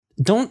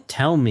Don't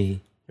tell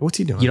me What's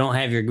he doing? you don't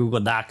have your Google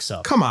Docs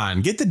up. Come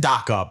on, get the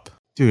doc up.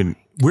 Dude,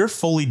 we're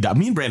fully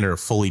me and Brandon are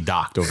fully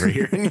docked over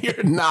here, and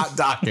you're not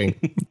docking.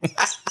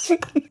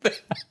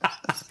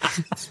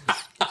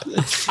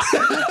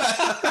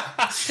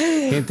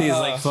 Anthony's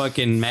like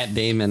fucking Matt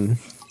Damon.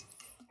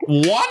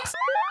 What?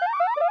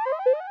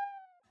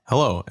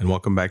 Hello, and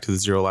welcome back to the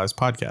Zero Lives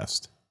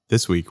podcast.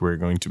 This week, we're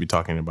going to be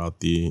talking about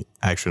the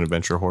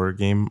action-adventure horror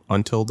game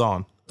Until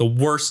Dawn. The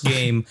worst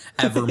game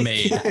ever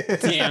made.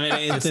 Damn it,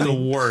 It's Anthony.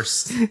 the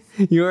worst.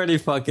 You already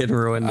fucking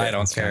ruined it. I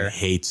don't Guy care.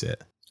 hates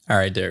it. All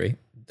right, Derry.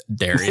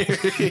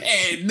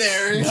 Hey,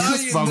 Derry. How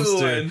you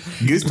doing?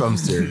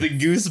 Goosebumpster. The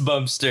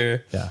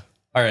Goosebumpster. Yeah.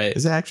 All right.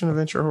 Is it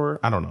action-adventure horror?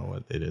 I don't know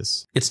what it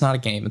is. It's not a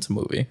game. It's a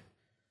movie.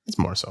 It's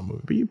more so a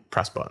movie, but you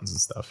press buttons and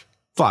stuff.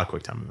 It's a lot of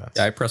quick time events.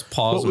 Yeah, I press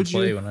pause What and would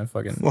play you- when I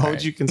fucking... What all would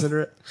right. you consider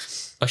it?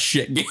 A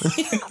shit game.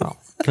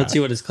 Let's see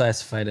what it's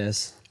classified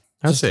as.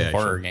 I'd Just say a action.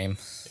 horror game.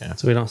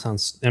 So we don't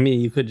sound... I mean,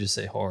 you could just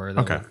say horror.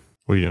 Though. Okay.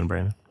 What are you doing,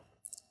 Brandon?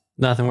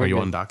 Nothing. We're Are you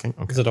good. undocking?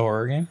 Okay. Is it a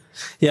horror game?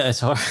 Yeah, it's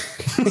horror.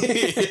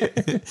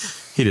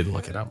 He didn't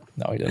look it up.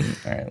 No, he didn't.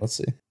 All right, let's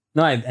see.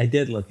 No, I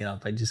did look it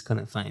up. I just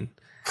couldn't find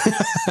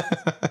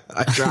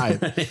I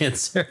tried. an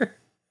answer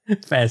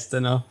fast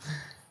enough.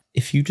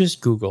 If you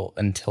just Google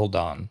Until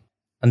Dawn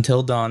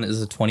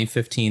is a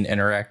 2015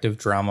 interactive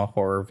drama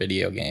horror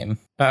video game.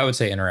 I would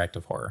say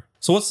interactive horror.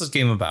 So what's this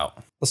game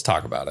about? Let's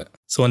talk about it.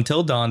 So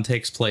Until Dawn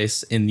takes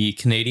place in the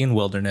Canadian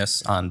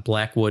wilderness on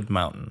Blackwood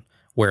Mountain,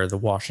 where the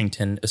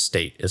Washington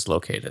estate is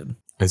located.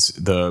 It's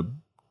the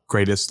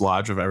greatest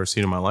lodge I've ever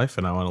seen in my life,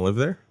 and I want to live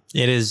there.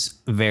 It is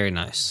very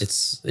nice.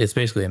 It's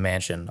basically a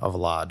mansion of a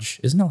lodge.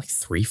 Isn't it like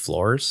 3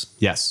 floors?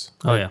 Yes.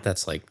 Oh, yeah.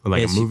 That's like...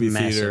 Like It's a movie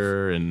massive.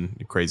 theater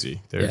and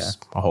crazy. There's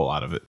a whole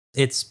lot of it.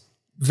 It's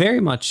very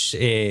much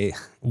a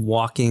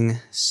walking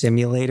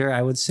simulator,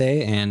 I would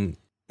say. And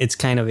it's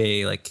kind of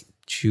a like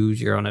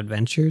choose your own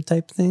adventure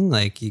type thing.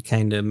 Like you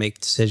kind of make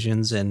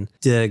decisions and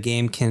the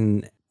game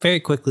can very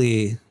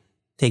quickly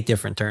take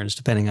different turns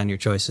depending on your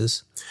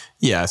choices.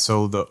 Yeah,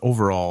 so the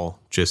overall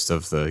gist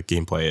of the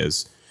gameplay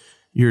is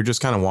you're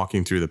just kind of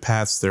walking through the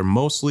paths. They're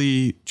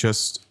mostly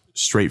just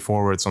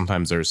straightforward.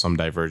 Sometimes there's some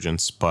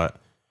divergence, but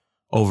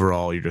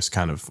overall you're just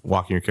kind of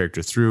walking your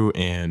character through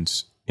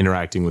and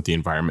interacting with the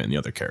environment and the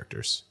other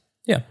characters.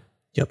 Yeah.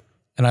 Yep.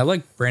 And I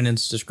like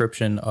Brandon's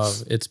description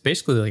of it's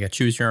basically like a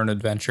choose your own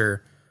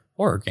adventure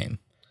horror game.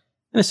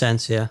 In a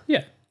sense, yeah.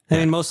 Yeah. I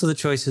mean, most of the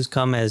choices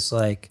come as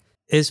like,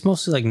 it's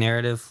mostly like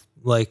narrative.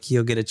 Like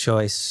you'll get a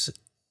choice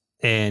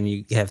and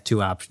you have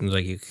 2 options.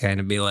 Like you can kind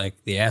of be like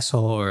the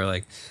asshole or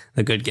like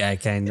the good guy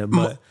kind of.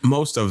 But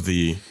Most of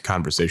the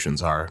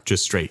conversations are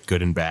just straight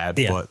good and bad,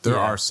 Yeah. but there Yeah.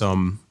 are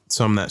some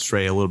that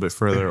stray a little bit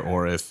further,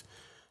 or if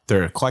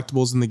there are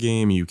collectibles in the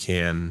game, you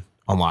can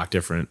unlock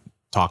different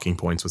talking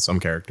points with some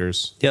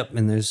characters. yep.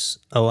 And there's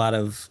a lot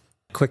of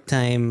quick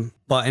time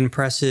button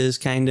presses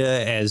kind of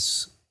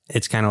as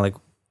it's kind of like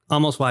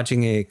almost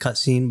watching a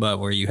cutscene, but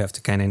where you have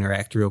to kind of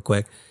interact real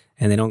quick.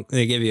 And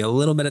they give you a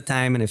little bit of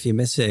time. And if you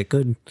miss it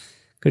could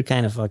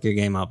kind of fuck your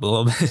game up a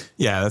little bit.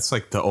 Yeah, that's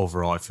like the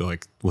overall, I feel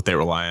like what they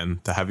rely on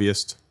the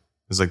heaviest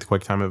is like the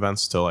quick time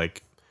events to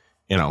like,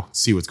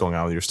 see what's going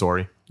on with your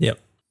story. Yep.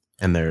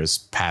 And there's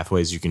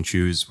pathways you can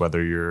choose,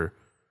 whether you're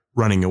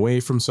running away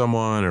from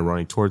someone or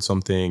running towards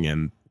something.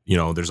 And,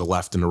 there's a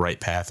left and a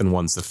right path, and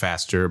one's the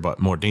faster but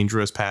more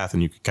dangerous path.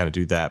 And you can kind of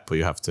do that, but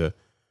you have to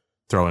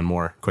throw in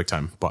more quick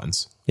time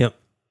buttons. Yep.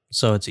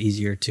 So it's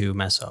easier to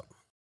mess up.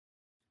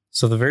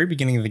 So the very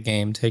beginning of the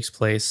game takes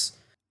place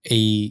a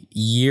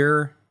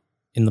year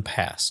in the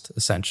past,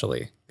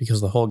 essentially,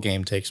 because the whole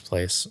game takes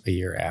place a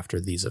year after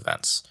these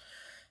events.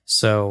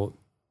 So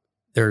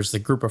there's the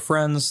group of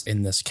friends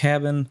in this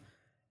cabin,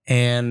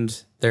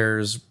 and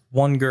there's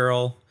one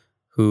girl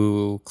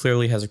who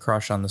clearly has a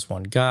crush on this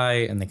one guy,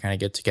 and they kind of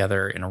get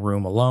together in a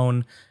room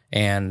alone,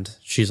 and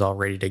she's all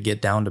ready to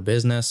get down to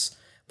business,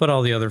 but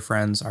all the other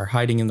friends are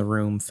hiding in the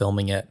room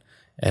filming it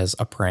as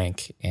a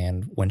prank,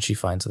 and when she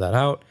finds that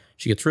out,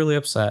 she gets really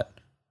upset,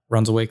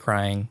 runs away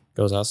crying,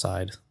 goes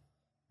outside,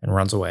 and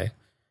runs away.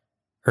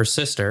 Her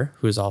sister,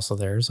 who is also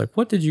there, is like,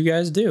 "What did you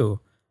guys do?"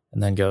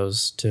 And then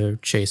goes to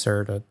chase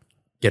her to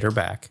get her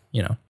back.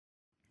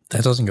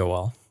 That doesn't go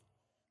well.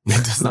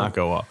 It does not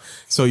go well.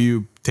 So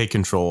you take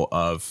control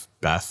of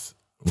Beth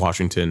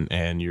Washington,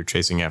 and you're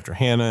chasing after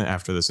Hannah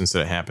after this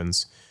incident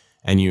happens,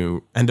 and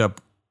you end up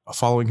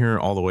following her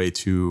all the way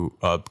to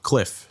a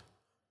cliff.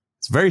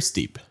 It's very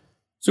steep.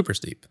 Super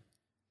steep.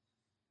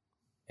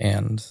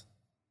 And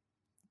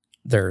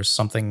there's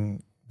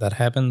something that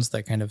happens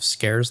that kind of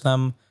scares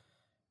them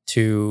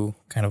to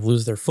kind of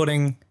lose their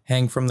footing,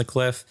 hang from the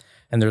cliff.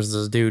 And there's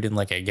this dude in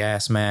like a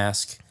gas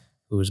mask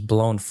who's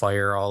blown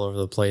fire all over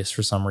the place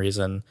for some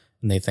reason.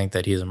 And they think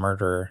that he's a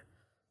murderer.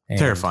 And,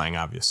 Terrifying,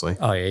 obviously.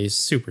 Oh, yeah, he's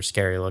super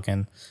scary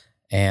looking.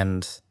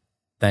 And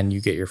then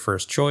you get your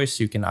first choice.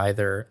 You can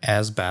either,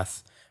 as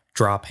Beth,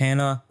 drop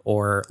Hannah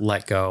or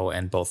let go,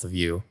 and both of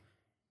you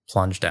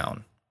plunge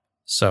down.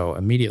 So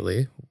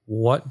immediately,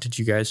 what did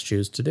you guys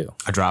choose to do?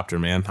 I dropped her,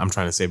 man. I'm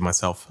trying to save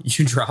myself.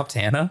 You dropped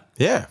Hannah?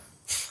 Yeah.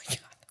 Oh my God.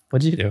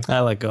 What'd you do? I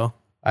let go.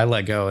 I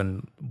let go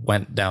and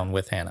went down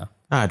with Hannah.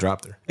 I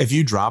dropped her. If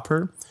you drop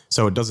her,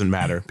 so it doesn't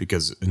matter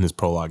because in this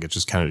prologue, it's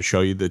just kind of to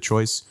show you the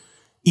choice.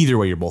 Either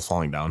way, you're both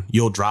falling down.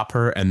 You'll drop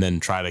her and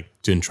then try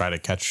to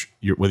catch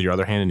with your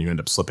other hand, and you end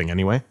up slipping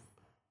anyway.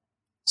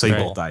 So you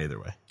both die either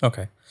way.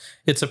 Okay.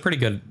 It's a pretty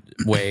good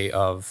way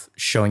of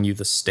showing you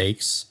the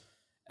stakes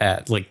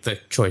at like the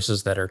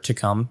choices that are to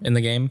come in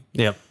the game.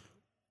 Yep.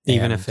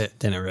 Even if it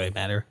didn't really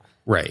matter.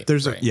 Right.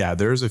 There's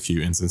a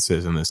few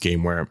instances in this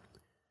game where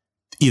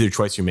either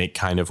choice you make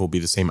kind of will be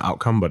the same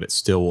outcome, but it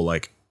still will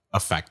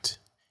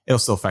it'll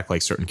still affect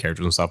like certain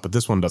characters and stuff, but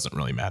this one doesn't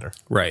really matter.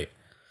 Right.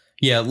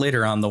 Yeah,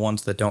 later on, the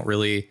ones that don't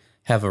really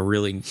have a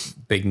really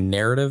big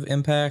narrative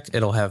impact,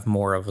 it'll have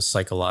more of a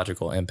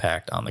psychological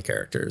impact on the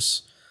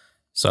characters.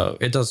 So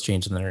it does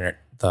change the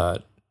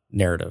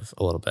narrative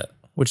a little bit,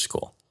 which is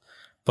cool.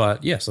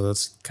 But yeah, so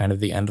that's kind of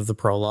the end of the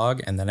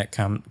prologue. And then it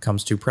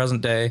comes to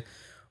present day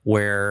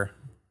where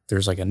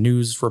there's like a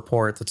news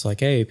report that's like,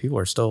 hey, people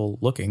are still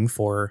looking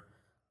for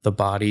the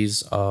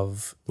bodies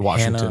of The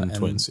Washington Hannah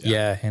twins.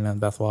 Hannah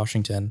and Beth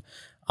Washington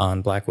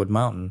on Blackwood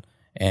Mountain.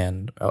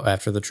 And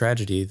after the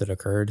tragedy that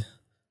occurred,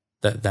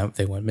 that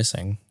they went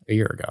missing a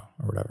year ago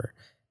or whatever.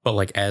 But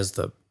like as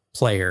the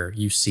player,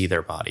 you see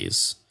their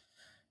bodies.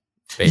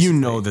 Basically. You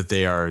know that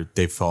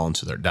they've fallen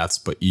to their deaths,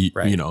 but you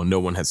know no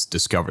one has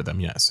discovered them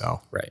yet.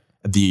 So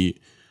the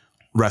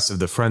rest of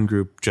the friend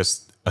group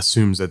just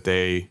assumes that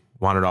they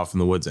wandered off in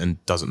the woods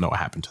and doesn't know what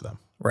happened to them.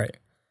 Right.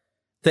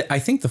 I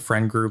think the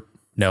friend group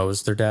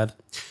knows they're dead.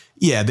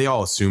 Yeah, they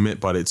all assume it,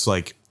 but it's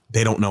like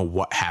they don't know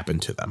what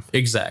happened to them.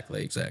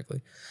 Exactly.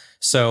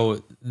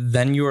 So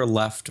then you are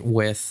left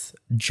with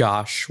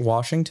Josh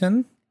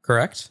Washington,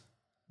 correct?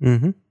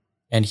 Mm-hmm.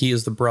 And he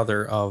is the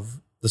brother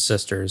of the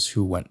sisters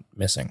who went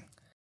missing.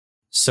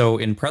 So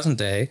in present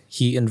day,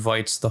 he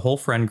invites the whole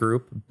friend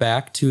group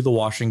back to the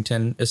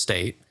Washington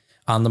estate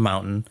on the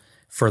mountain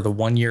for the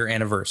 1-year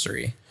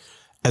anniversary.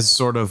 As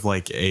sort of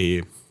like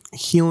a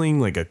healing,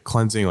 like a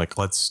cleansing, like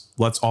let's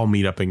all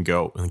meet up and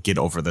go and get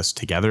over this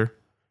together.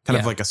 Kind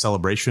of like a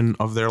celebration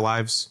of their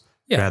lives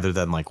rather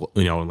than like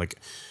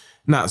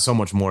not so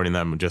much mourning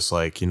them, just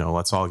like,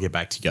 let's all get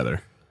back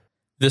together.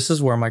 This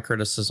is where my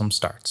criticism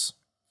starts.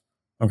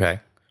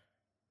 Okay.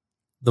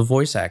 The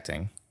voice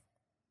acting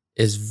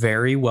is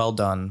very well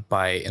done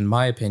by, in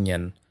my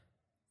opinion,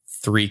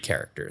 3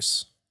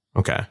 characters.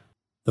 Okay.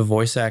 The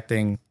voice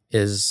acting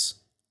is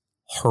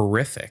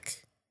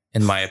horrific,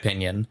 in my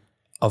opinion,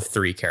 of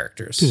 3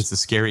 characters. Dude, it's a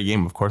scary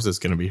game. Of course it's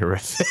going to be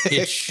horrific.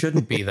 It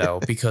shouldn't be,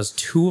 though, because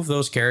 2 of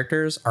those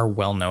characters are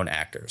well-known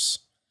actors.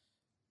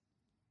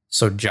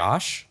 So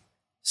Josh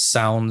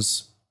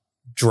sounds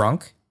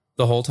drunk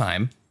the whole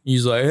time.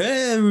 He's like,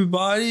 hey,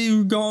 everybody,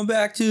 we're going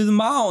back to the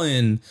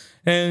mountain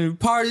and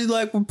party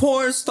like we're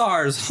porn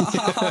stars.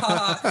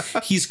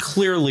 He's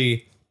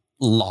clearly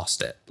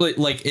lost it.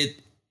 Like it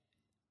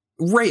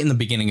right in the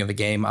beginning of the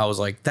game, I was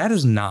like, that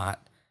is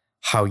not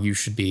how you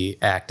should be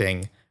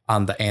acting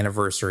on the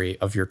anniversary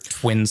of your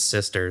twin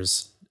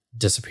sister's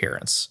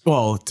disappearance.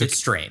 Well, it's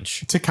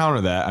strange. To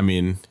counter that, I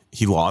mean,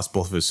 he lost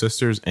both of his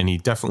sisters and he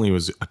definitely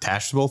was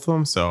attached to both of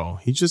them. So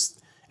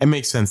it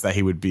makes sense that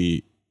he would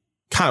be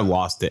kind of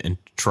lost it and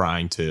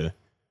trying to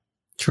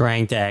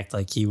act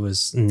like he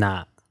was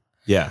not.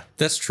 Yeah,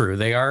 that's true.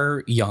 They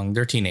are young.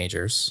 They're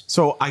teenagers.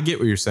 So I get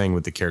what you're saying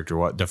with the character.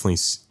 What definitely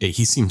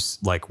he seems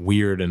like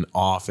weird and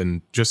off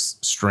and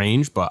just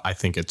strange, but I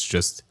think it's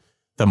just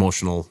the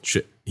emotional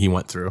shit he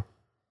went through.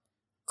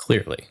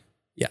 Clearly.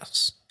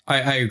 Yes.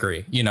 I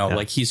agree.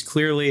 Like he's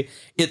clearly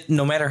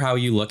no matter how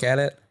you look at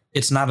it,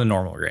 it's not a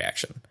normal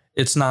reaction.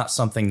 It's not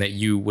something that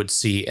you would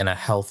see in a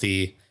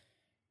healthy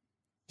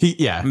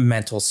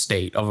mental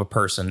state of a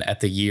person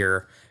at the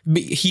year.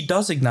 He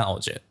does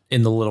acknowledge it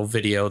in the little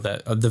video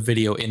the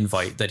video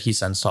invite that he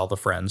sends to all the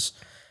friends.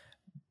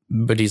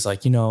 But he's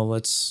like,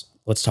 let's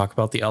talk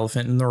about the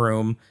elephant in the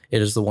room.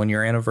 It is the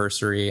 1-year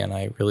anniversary, and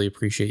I really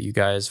appreciate you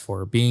guys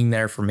for being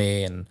there for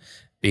me and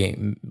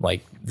being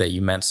like that.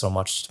 You meant so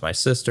much to my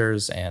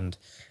sisters and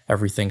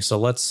everything. So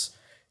let's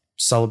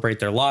celebrate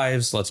their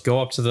lives. Let's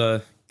go up to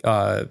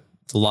the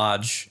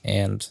lodge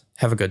and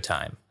have a good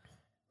time.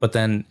 But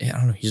then, I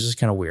don't know, he's just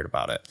kind of weird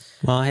about it.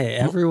 Well, hey,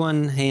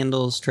 everyone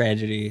handles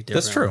tragedy differently.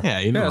 That's true. Yeah,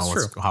 you know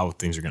how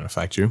things are going to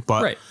affect you.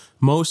 But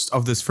most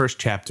of this first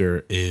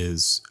chapter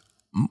is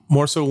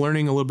more so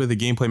learning a little bit of the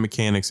gameplay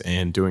mechanics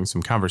and doing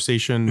some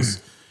conversations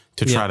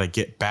to try to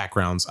get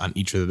backgrounds on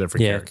each of the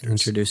different characters.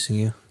 Introducing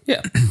you.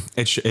 Yeah.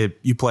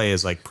 You play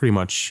as like pretty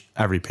much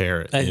every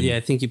pair. I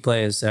think you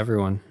play as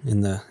everyone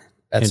in the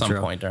at intro. some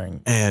point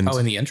during. And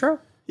in the intro?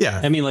 Yeah.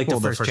 I mean, like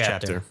the first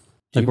chapter.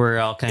 Like we're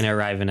all kind of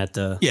arriving at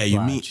the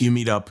lodge. you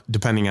meet up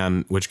depending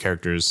on which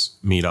characters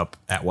meet up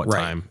at what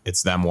time.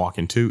 It's them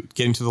getting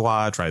to the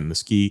lodge, riding the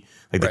ski,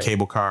 like the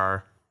cable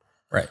car.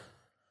 Right.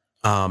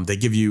 They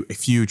give you a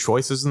few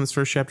choices in this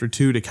first chapter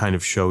too to kind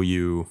of show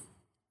you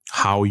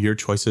how your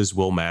choices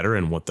will matter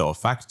and what they'll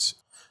affect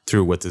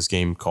through what this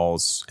game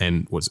calls,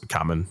 and what's a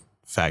common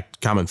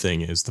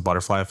thing is the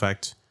butterfly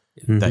effect,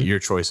 that your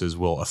choices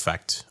will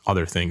affect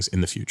other things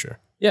in the future.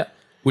 Yeah.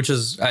 which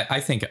is, I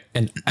think,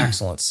 an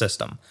excellent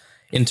system.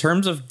 In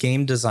terms of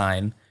game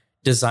design,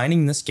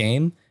 designing this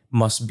game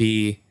must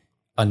be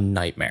a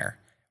nightmare.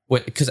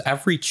 Because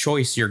every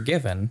choice you're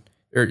given,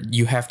 or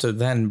you have to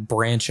then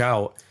branch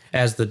out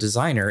as the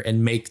designer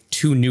and make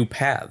 2 new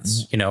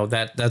paths. You know,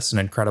 that's an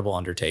incredible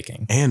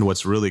undertaking. And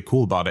what's really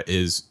cool about it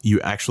is you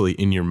actually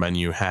in your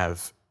menu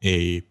have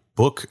a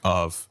book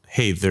of,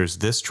 hey, there's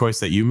this choice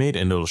that you made,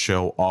 and it'll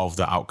show all of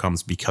the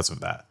outcomes because of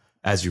that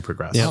as you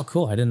progress. Oh,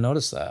 cool. I didn't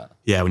notice that.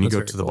 Yeah, when you That's go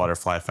very to the cool.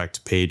 butterfly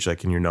effect page,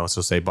 like in your notes,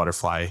 it'll say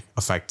butterfly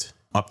effect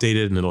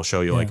updated, and it'll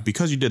show you like,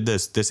 because you did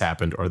this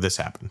happened, or this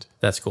happened.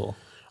 That's cool.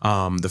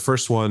 The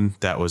first one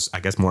that was, I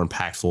guess, more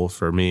impactful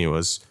for me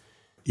was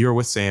you're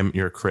with Sam,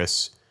 you're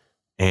Chris,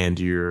 and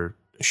you're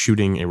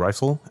shooting a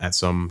rifle at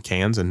some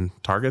cans and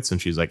targets.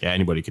 And she's like, yeah,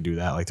 anybody could do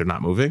that. Like, they're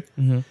not moving.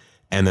 Mm-hmm.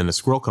 And then a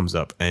squirrel comes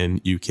up and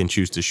you can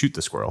choose to shoot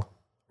the squirrel.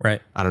 Right.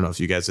 I don't know if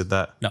you guys did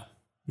that. No.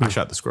 I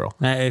shot the squirrel.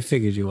 I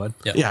figured you would.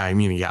 Yep. Yeah, I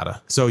mean, you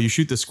gotta. So you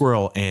shoot the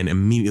squirrel, and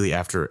immediately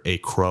after, a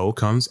crow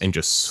comes and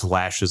just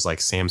slashes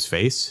like Sam's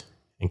face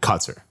and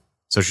cuts her.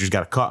 So she's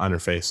got a cut on her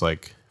face,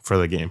 like, for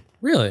the game.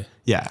 Really?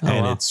 Yeah, Oh,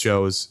 and wow. it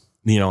shows,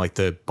 like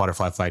the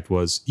butterfly effect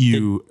was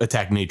you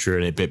attack nature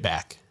and it bit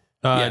back.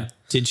 Yeah.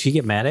 Did she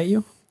get mad at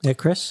you, at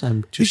Chris?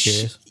 I'm just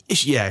curious.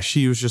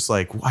 She was just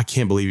like, I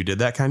can't believe you did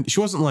that kind. She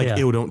wasn't like, Yeah.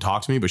 ew, don't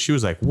talk to me, but she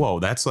was like, whoa,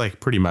 that's like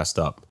pretty messed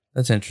up.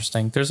 That's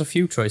interesting. There's a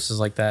few choices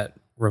like that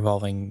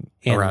revolving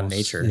around Animals,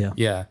 nature.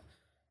 yeah.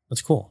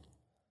 That's cool.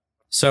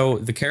 So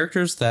the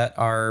characters that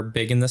are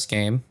big in this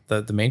game,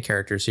 the main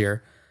characters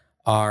here,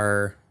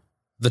 are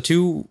the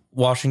 2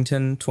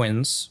 Washington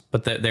twins,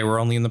 but they were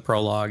only in the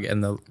prologue,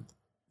 and the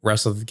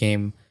rest of the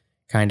game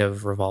kind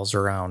of revolves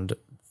around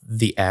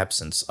the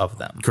absence of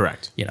them.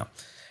 Correct.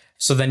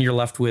 So then you're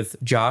left with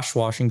Josh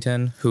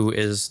Washington, who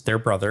is their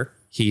brother.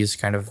 He's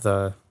kind of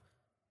the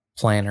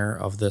planner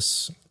of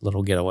this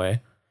little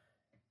getaway.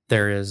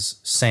 There is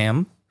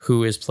Sam,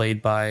 who is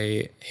played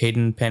by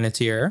Hayden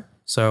Panettiere.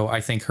 So I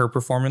think her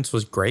performance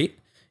was great.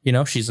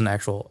 She's an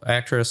actual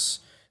actress,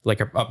 like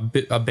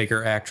a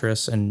bigger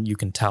actress, and you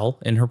can tell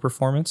in her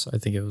performance. I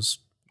think it was,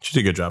 She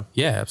did a good job.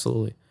 yeah,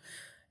 absolutely.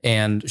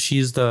 And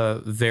she's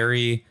the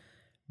very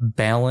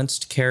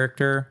balanced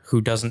character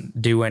who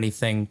doesn't do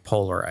anything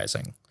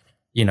polarizing.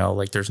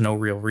 Like, there's no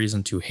real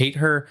reason to hate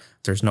her.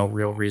 There's no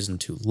real reason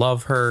to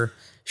love her.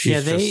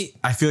 She's just,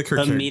 I feel like her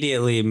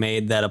immediately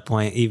made that a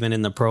point. Even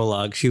in the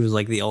prologue, she was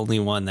like the only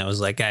one that was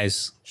like,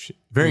 guys,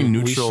 very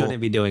neutral. we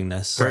shouldn't be doing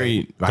this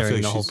Very, I feel during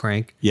like the whole she's-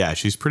 prank. Yeah,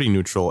 she's pretty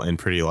neutral and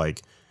pretty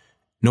like,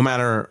 no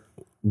matter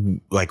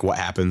like what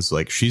happens,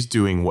 like she's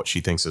doing what she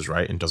thinks is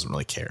right and doesn't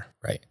really care.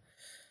 right.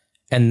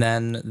 And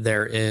then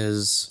there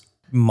is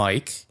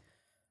Mike,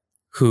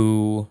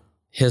 who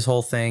his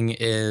whole thing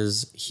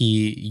is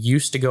he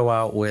used to go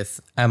out with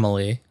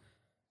Emily,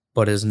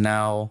 but is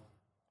now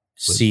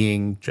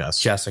seeing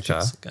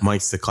Jessica.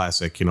 Mike's the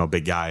classic,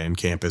 big guy on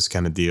campus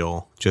kind of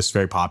deal. Just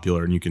very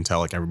popular, and you can tell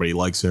like everybody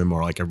likes him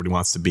or like everybody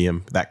wants to be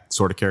him. That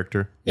sort of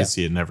character. Yeah. You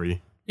see it in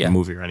every Yeah.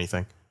 movie or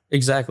anything.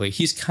 Exactly.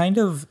 He's kind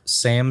of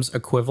Sam's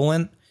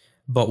equivalent,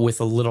 but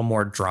with a little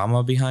more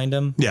drama behind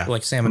him. Yeah,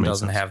 Like that Salmon makes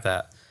doesn't sense. have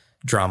that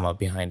drama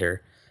behind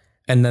her.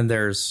 And then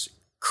there's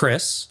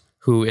Chris,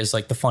 who is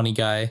like the funny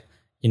guy,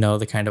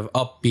 the kind of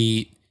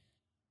upbeat,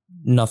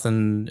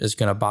 nothing is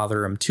going to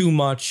bother him too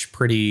much,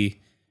 pretty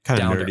Kind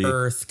of down nerdy. to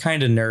earth,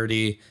 kind of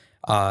nerdy.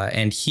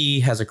 And he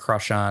has a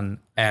crush on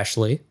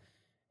Ashley.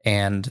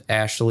 And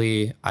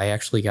Ashley, I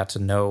actually got to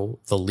know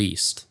the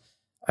least.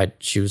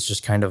 She was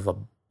just kind of a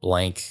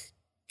blank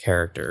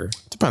character.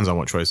 Depends on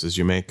what choices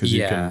you make because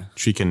Yeah.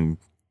 she can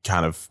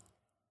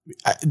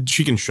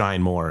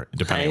shine more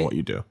depending on what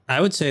you do.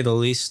 I would say the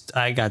least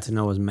I got to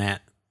know was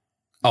Matt.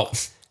 Oh,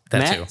 that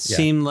Matt too. Yeah.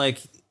 seemed like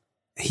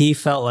he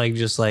felt like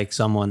just like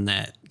someone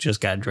that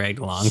just got dragged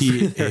along.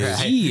 He is.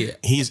 Right.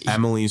 He's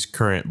Emily's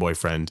current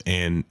boyfriend,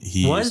 and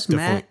he Was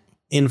Matt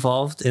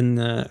involved in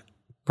the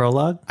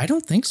prologue, I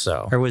don't think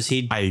so. or was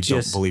he I don't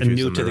just believe he was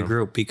new in to the the room.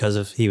 group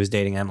because he was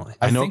dating Emily?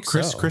 I know think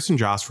Chris. so. Chris and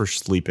Josh were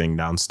sleeping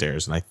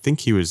downstairs, and I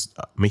think he was.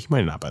 He might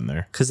have not been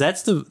there. Because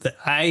that's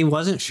I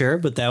wasn't sure,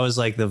 but that was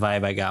like the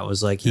vibe I got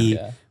was like he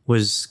Yeah.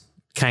 was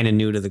kind of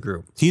new to the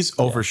group. He's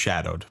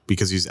overshadowed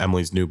because he's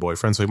Emily's new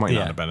boyfriend, so he might Yeah.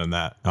 not have been in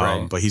that.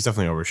 Right. But he's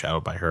definitely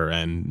overshadowed by her,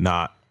 and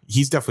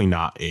he's definitely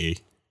not a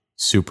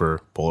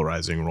super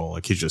polarizing role.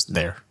 Like he's just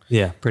there.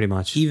 Yeah, pretty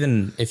much.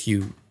 Even if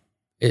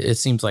it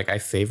seems like I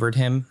favored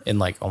him in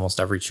like almost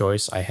every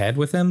choice I had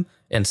with him,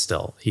 and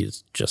still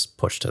he's just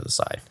pushed to the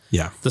side.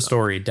 Yeah. The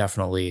story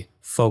definitely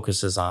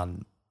focuses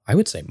on, I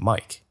would say,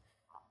 Mike.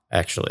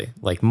 Actually,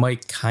 like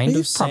Mike kind of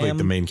He's probably Sam.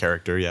 the main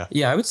character. Yeah.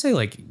 Yeah, I would say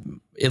like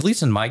at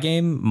least in my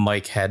game,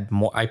 Mike had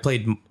more. I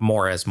played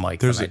more as Mike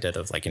There's than I a- did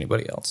of like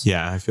anybody else.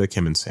 Yeah. I feel like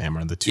him and Sam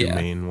are the two Yeah.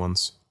 main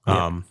ones.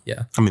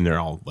 Yeah. I mean, they're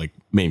all like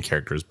main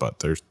characters, but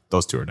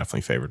those two are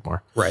definitely favored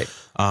more. Right.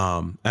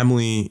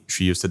 Emily,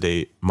 she used to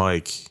date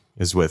Mike,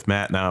 is with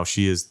Matt now.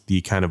 She is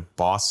the kind of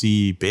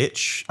bossy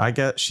bitch, I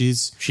guess. She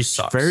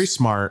sucks. very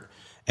smart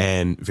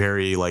and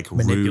very like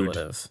rude.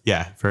 manipulative.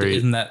 Yeah, very.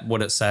 Isn't that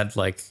what it said?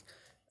 Like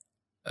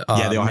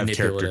Yeah, they all have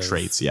character manipulative.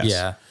 traits. Yes.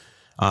 Yeah.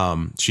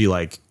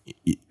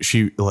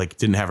 She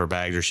didn't have her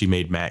bags, or she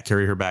made Matt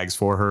carry her bags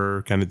for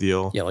her, kind of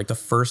deal. Yeah, like the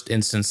first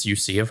instance you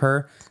see of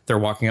her, they're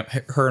walking up,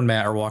 her and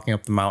Matt are walking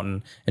up the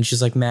mountain, and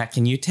she's like, Matt,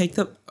 can you take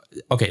the...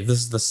 Okay, this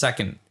is the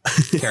second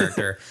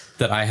character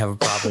that I have a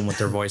problem with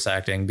their voice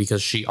acting,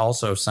 because she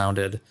also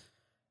sounded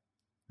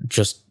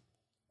just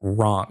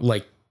wrong.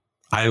 Like,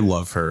 I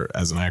love her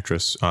as an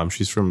actress.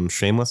 She's from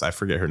Shameless. I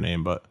forget her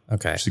name, but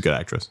okay, she's a good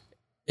actress.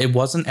 it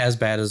wasn't as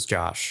bad as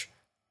Josh,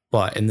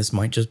 but, and this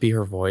might just be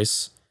her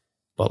voice,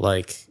 but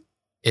like,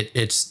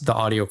 it's the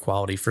audio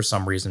quality for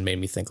some reason made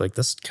me think like,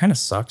 this kind of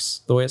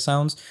sucks the way it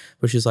sounds.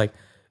 But she's like,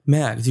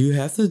 Mac, do you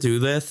have to do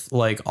this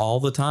like all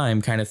the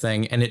time kind of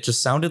thing? And it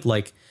just sounded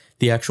like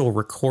the actual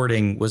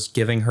recording was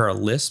giving her a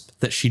lisp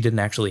that she didn't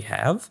actually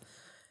have.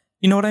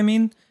 You know what I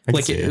mean?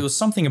 Like it was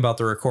something about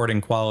the recording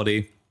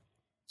quality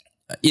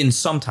in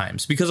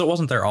sometimes, because it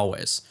wasn't there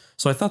always.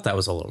 So I thought that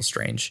was a little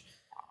strange.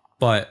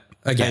 But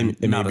again,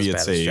 not as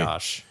bad as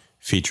Josh.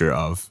 Feature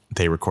of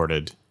they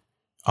recorded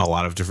a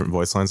lot of different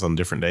voice lines on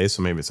different days,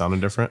 so maybe it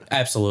sounded different.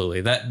 Absolutely.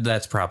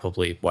 That's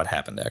probably what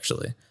happened,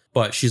 actually.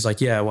 But she's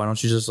like, yeah, why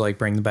don't you just like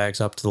bring the bags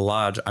up to the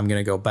lodge? I'm going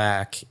to go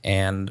back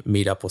and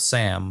meet up with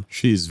Sam.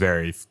 She's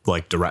very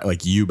like direct,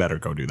 like, you better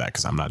go do that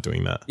because I'm not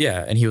doing that.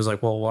 Yeah. And he was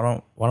like, well,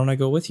 why don't I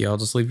go with you? I'll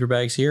just leave your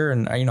bags here.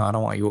 And, I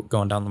don't want you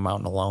going down the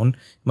mountain alone.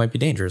 It might be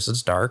dangerous.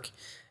 It's dark.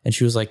 And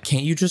she was like,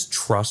 can't you just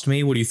trust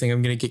me? What do you think?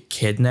 I'm going to get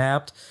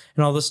kidnapped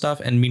and all this stuff?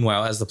 And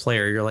meanwhile, as the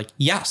player, you're like,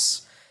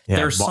 yes. Yeah,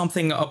 there's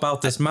something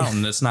about this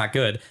mountain that's not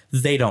good.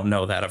 They don't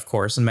know that, of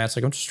course. And Matt's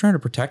like, I'm just trying to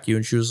protect you.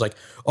 And she was like,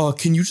 oh,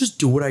 can you just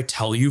do what I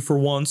tell you for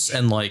once?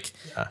 And like,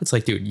 It's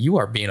like, dude, you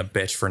are being a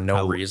bitch for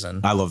no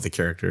reason. I love the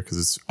character because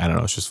it's, I don't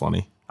know, it's just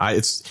funny.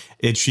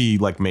 She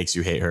like makes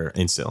you hate her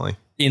instantly.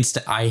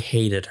 I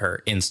hated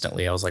her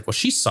instantly. I was like, well,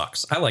 she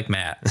sucks. I like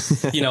Matt.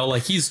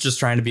 Like he's just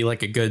trying to be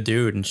like a good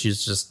dude, and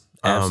she's just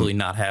absolutely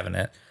not having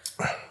it.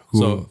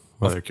 So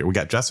we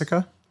got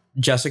Jessica.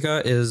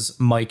 Jessica is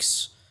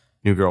Mike's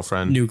new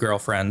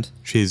girlfriend.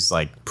 She's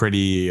like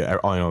pretty,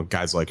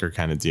 guys like her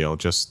kind of deal.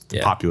 Just the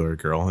popular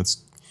girl.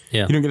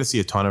 You don't get to see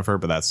a ton of her,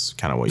 but that's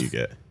kind of what you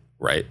get.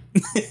 Right.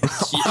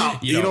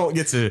 You don't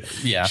get to.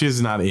 Yeah.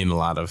 She's not in a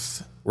lot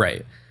of.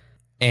 Right.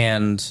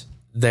 And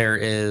there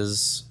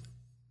is.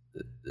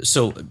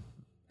 So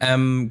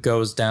M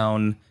goes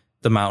down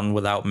the mountain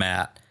without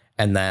Matt.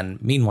 And then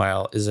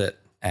meanwhile, is it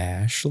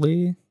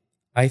Ashley?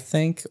 I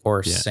think,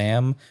 or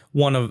Sam,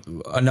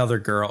 another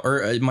girl,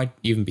 or it might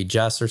even be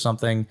Jess or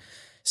something,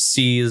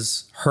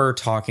 sees her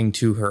talking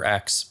to her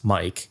ex,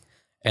 Mike,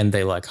 and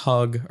they like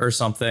hug or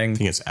something. I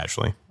think it's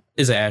Ashley.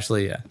 Is it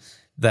Ashley? Yeah.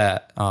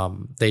 That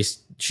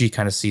she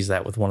kind of sees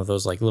that with one of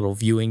those like little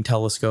viewing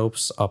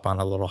telescopes up on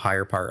a little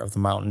higher part of the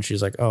mountain.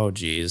 She's like, oh,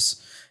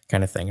 geez,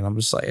 kind of thing. And I'm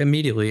just like,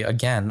 immediately,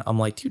 again, I'm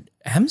like, dude,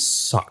 M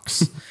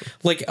sucks.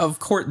 Like, of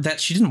course,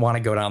 that she didn't want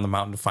to go down the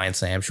mountain to find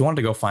Sam. She wanted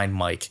to go find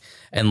Mike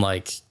and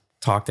like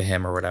talk to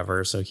him or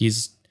whatever. So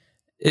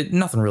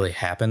nothing really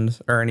happened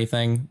or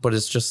anything, but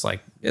it's just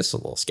like, it's a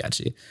little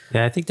sketchy.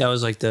 Yeah, I think that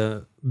was like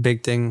the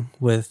big thing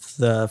with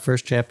the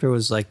first chapter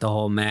was like the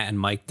whole Matt and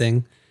Mike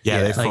thing.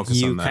 Yeah, they like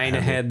you kind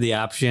of had the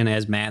option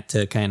as Matt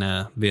to kind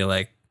of be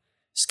like,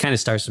 just kind of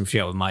start some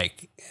shit with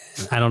Mike.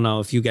 I don't know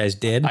if you guys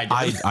did.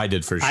 I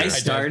did for sure. I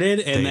started,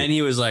 and then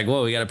he was like,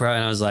 whoa, we got a problem.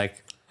 And I was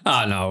like,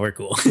 oh, no, we're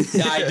cool.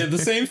 Yeah, I did the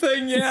same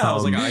thing. Yeah. I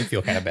was like, I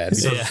feel kind of bad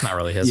because it's not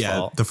really his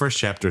fault. The first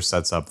chapter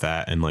sets up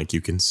that, and like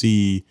you can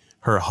see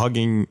her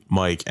hugging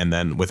Mike, and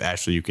then with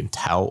Ashley, you can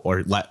tell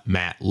or let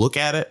Matt look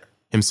at it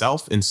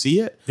himself and see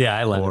it. Yeah,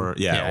 I let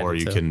him. Or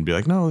you can be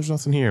like, no, there's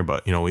nothing here,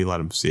 but we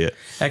let him see it.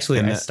 Actually,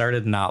 I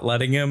started not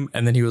letting him,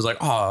 and then he was like,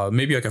 oh,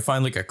 maybe I could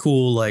find like a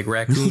cool like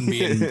raccoon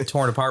being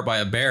torn apart by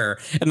a bear.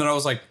 And then I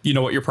was like, you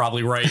know what, you're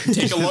probably right.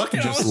 Take a look.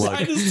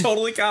 I just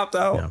totally copped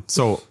out. Yeah.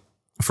 So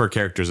for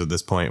characters at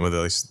this point, with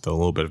at least the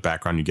little bit of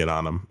background you get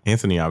on them,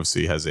 Anthony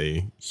obviously has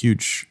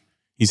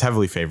he's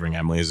heavily favoring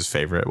Emily as his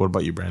favorite. What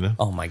about you, Brandon?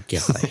 Oh my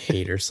God, I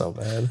hate her so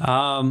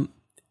bad.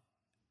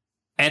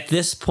 At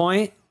this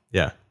point,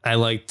 yeah, I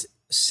liked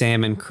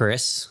Sam and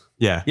Chris.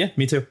 Yeah. Yeah,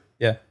 me too.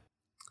 Yeah.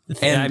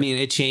 And I mean,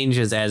 it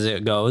changes as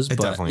it goes. It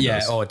definitely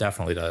does. Oh, it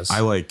definitely does. I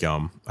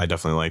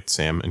definitely liked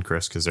Sam and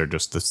Chris because they're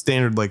just the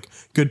standard, like,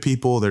 good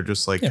people. They're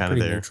just like kind of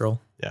there.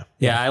 Neutral. Yeah.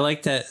 Yeah. I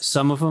like that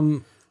some of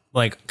them,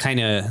 like, kind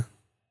of,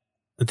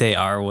 they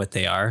are what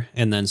they are.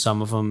 And then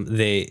some of them,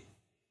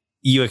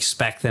 you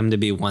expect them to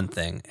be one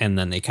thing. And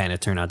then they kind of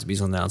turn out to be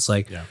something else.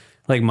 Like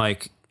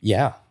Mike.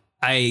 Yeah.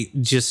 I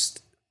just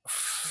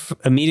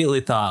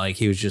immediately thought like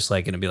he was just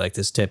like going to be like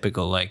this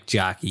typical like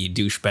jockey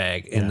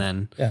douchebag, and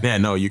then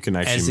you can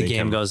actually as the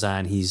game goes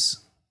on, he's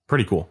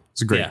pretty cool.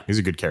 He's he's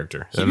a good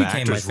character. He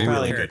became my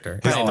favorite character.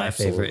 Probably my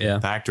favorite. Yeah,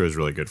 the actor is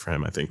really good for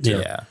him, I think too.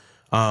 Yeah.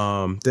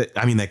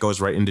 That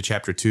goes right into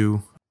chapter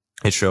 2.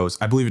 It shows,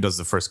 I believe it does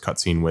the first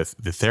cutscene with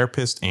the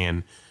therapist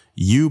and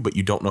you, but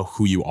you don't know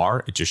who you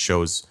are. It just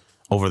shows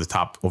over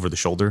the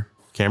shoulder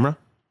camera.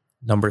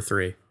 Number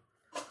 3.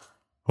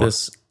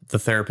 The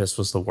therapist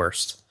was the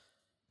worst.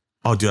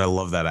 Oh, dude, I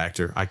love that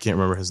actor. I can't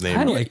remember his name.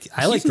 I like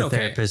He's the okay.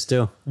 therapist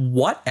too.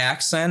 What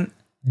accent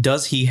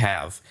does he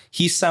have?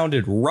 He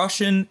sounded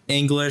Russian,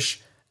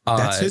 English.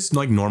 That's his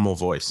like normal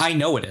voice. I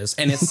know it is,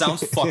 and it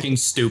sounds fucking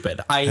stupid.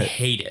 I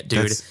hate it,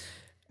 dude.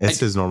 It's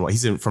his normal.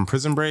 He's from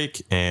Prison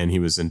Break, and he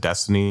was in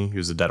Destiny. He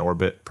was a Dead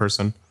Orbit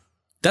person.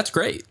 That's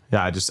great.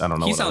 Yeah, I don't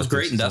know. He what sounds other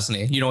great things in he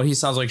Destiny. You know what he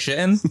sounds like shit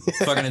in?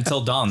 Fucking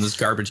Until Dawn, this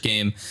garbage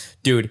game.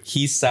 Dude,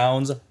 he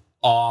sounds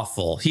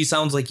awful. He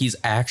sounds like he's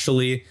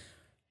actually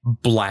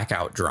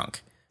blackout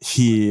drunk.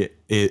 It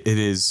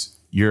is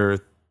your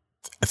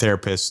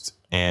therapist,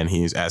 and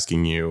he's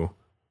asking you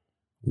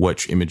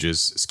which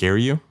images scare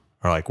you,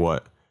 or like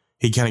what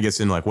he kind of gets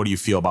in, like, what do you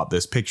feel about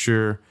this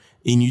picture?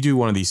 And you do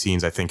one of these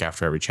scenes, I think,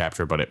 after every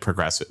chapter, but it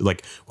progresses.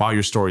 Like while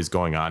your story's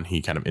going on,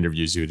 he kind of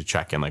interviews you to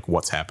check in, like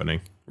what's happening.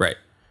 Right.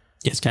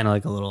 It's kind of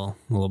like a little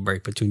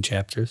break between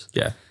chapters.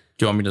 Yeah.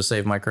 Do you want me to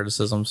save my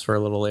criticisms for a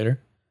little later?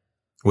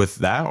 With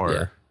that, or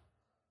Yeah.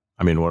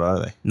 I mean, what are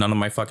they? None of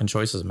my fucking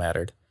choices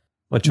mattered.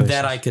 What choices?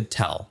 That I could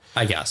tell,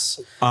 I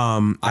guess.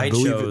 I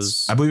believe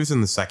chose- I believe it's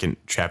in the second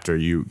chapter.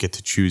 You get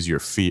to choose your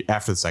fear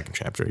after the second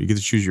chapter. You get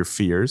to choose your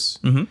fears,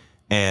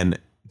 and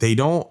they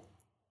don't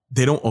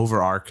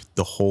overarch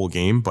the whole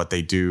game, but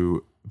they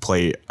do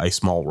play a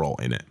small role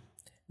in it.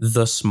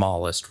 The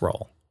smallest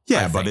role.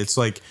 Yeah, I but think. it's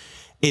like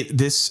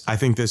I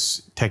think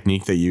this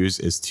technique they use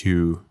is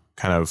to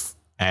kind of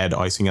add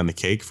icing on the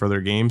cake for their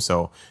game.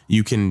 So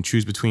you can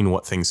choose between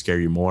what things scare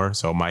you more.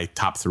 So my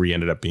top 3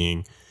 ended up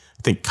being,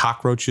 I think,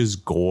 cockroaches,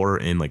 gore,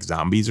 and like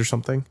zombies or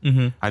something.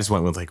 I just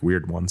went with like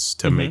weird ones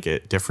to make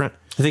it different.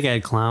 I think I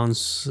had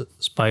clowns,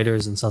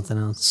 spiders, and something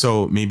else.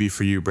 So maybe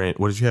for you, Brant,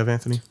 what did you have,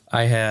 Anthony?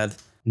 I had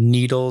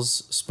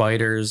needles,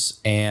 spiders,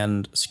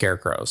 and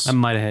scarecrows. I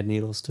might have had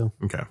needles too.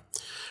 Okay.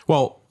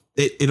 Well,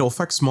 it'll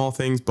affect small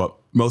things, but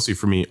mostly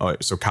for me,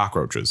 so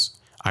cockroaches.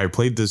 I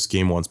played this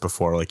game once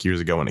before, like years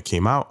ago when it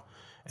came out,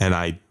 and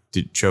I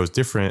chose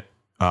different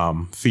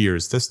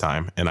fears this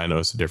time, and I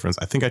noticed a difference.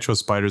 I think I chose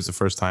spiders the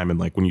first time, and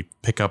like when you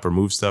pick up or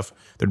move stuff,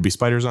 there'd be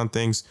spiders on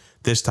things.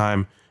 This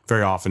time,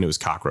 very often it was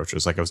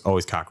cockroaches. Like it was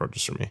always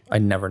cockroaches for me. I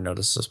never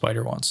noticed a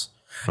spider once.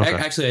 Okay.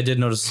 Actually, I did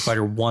notice a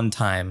spider one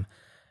time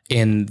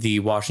in the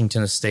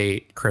Washington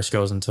estate. Chris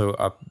goes into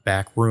a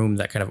back room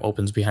that kind of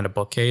opens behind a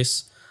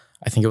bookcase.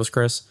 I think it was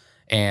Chris.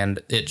 And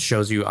it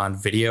shows you on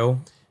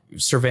video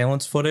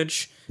surveillance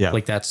footage. Yeah.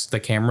 Like that's the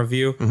camera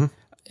view.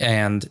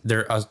 And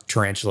a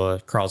tarantula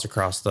crawls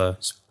across the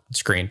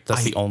screen.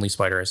 That's the only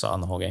spider I saw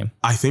in the whole game.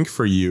 I think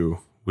for you,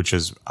 which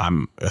is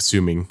I'm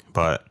assuming,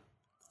 but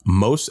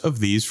most of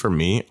these for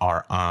me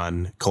are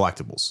on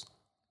collectibles.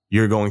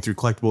 You're going through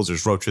collectibles.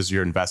 There's roaches.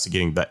 You're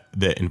investigating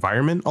the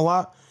environment a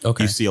lot.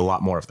 Okay. You see a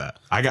lot more of that.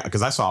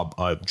 Because I saw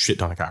a shit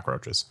ton of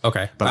cockroaches.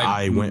 Okay. But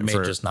I went may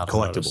for just not have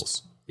collectibles.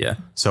 noticed. Yeah.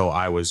 So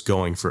I was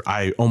going for,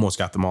 I almost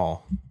got them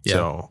all. Yeah.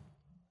 So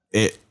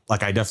I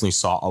definitely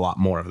saw a lot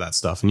more of that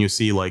stuff. And you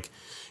see like,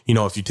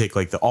 if you take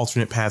like the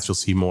alternate paths, you'll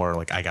see more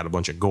like I got a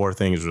bunch of gore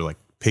things where like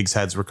pigs'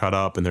 heads were cut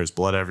up and there's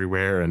blood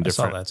everywhere and I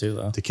saw different that too,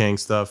 though. decaying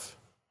stuff.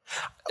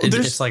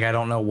 It's like I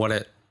don't know what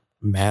it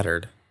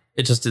mattered.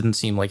 It just didn't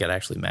seem like it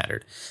actually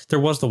mattered. There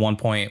was the one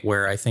point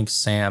where I think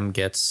Sam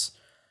gets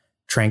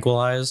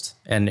tranquilized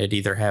and it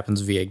either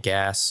happens via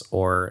gas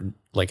or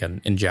like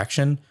an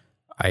injection.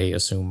 I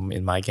assume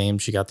in my game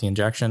she got the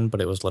injection,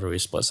 but it was literally a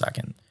split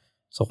second.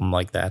 So I'm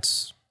like,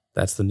 that's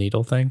the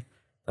needle thing.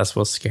 That's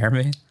what scared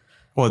me.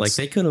 Well, Like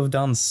they could have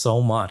done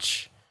so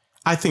much.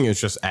 I think it's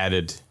just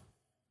added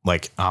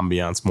like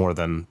ambiance more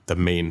than the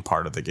main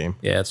part of the game.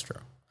 Yeah, it's true.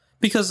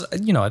 Because,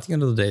 at the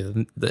end of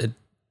the day,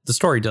 the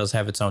story does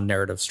have its own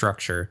narrative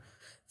structure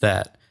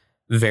that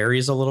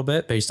varies a little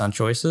bit based on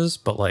choices,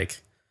 but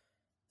like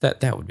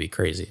that would be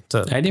crazy.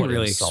 I didn't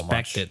really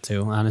expect it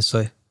to,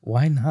 honestly.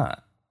 Why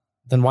not?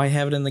 Then why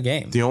have it in the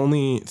game? The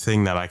only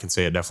thing that I can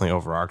say it definitely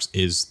overarches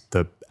is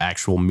the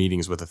actual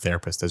meetings with the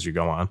therapist as you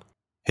go on.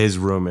 His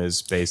room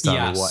is based on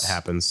Yes. what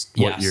happens,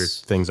 what your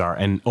things are.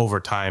 And over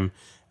time,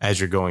 as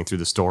you're going through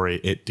the story,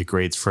 it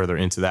degrades further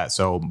into that.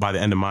 So by the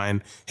end of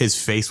mine, his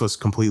face was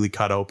completely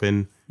cut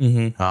open.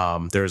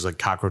 There was like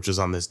cockroaches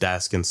on this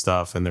desk and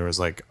stuff. And there was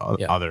like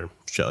other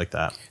shit like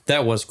that.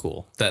 That was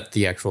cool that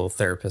the actual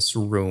therapist's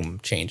room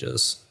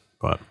changes.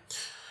 But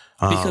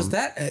Because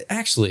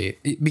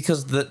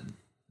because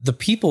the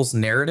people's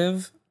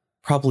narrative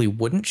probably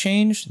wouldn't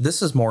change.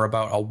 This is more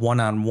about a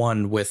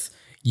one-on-one with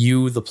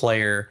you, the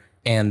player,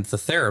 and the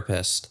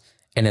therapist.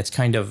 And it's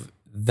kind of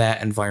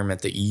that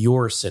environment that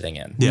you're sitting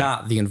in,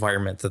 not the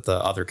environment that the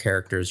other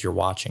characters you're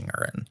watching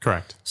are in.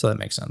 correct. So that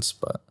makes sense.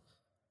 But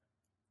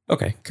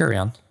okay, carry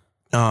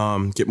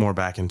on. Get more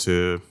back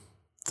into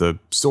the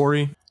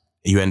story.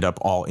 You end up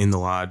all in the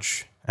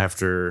lodge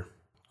after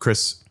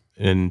Chris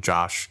and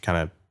Josh kind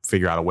of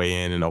figure out a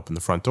way in and open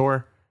the front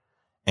door.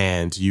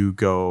 And you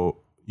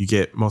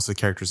get most of the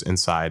characters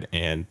inside,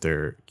 and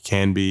there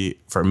can be,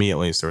 for me at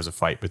least, there was a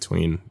fight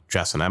between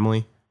Jess and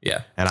Emily.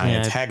 Yeah. And I I'm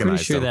antagonized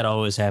pretty sure them. that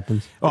always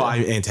happens.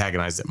 I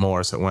antagonized it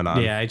more, so it went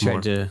on. Yeah, I tried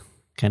more. to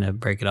kind of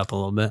break it up a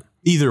little bit.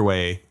 Either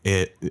way,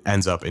 it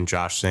ends up in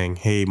Josh saying,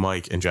 hey,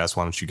 Mike and Jess,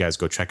 why don't you guys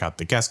go check out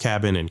the guest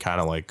cabin and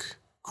kind of like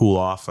cool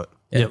off.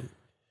 Yep.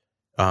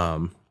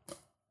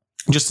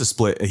 Just to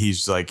split,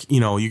 he's like,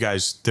 you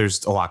guys,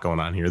 there's a lot going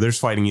on here. There's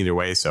fighting either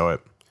way, so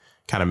it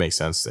kind of makes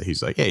sense that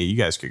he's like, hey, you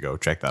guys could go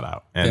check that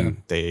out.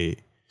 And they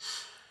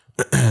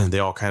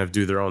all kind of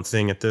do their own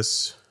thing at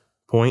this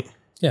point.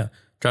 Yeah.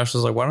 Josh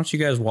is like, why don't you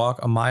guys walk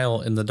a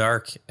mile in the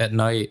dark at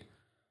night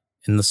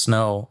in the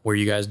snow where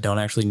you guys don't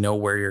actually know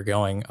where you're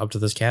going up to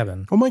this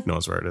cabin? Well, Mike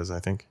knows where it is, I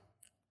think.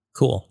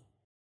 Cool.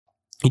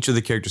 Each of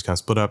the characters kind of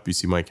split up. You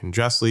see Mike and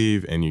Jess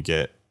leave, and you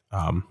get,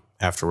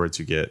 afterwards,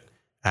 you get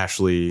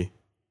Ashley,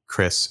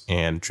 Chris,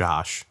 and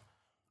Josh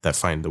that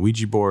find the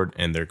Ouija board,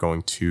 and they're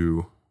going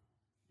to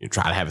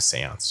try to have a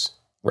seance.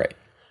 Right.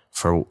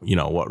 For,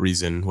 what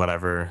reason,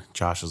 whatever.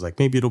 Josh is like,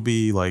 maybe it'll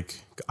be like,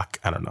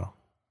 I don't know.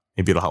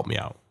 Maybe it'll help me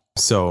out.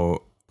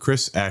 So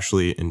Chris,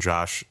 Ashley, and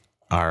Josh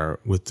are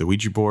with the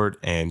Ouija board,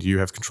 and you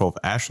have control of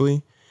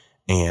Ashley.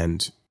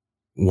 And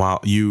while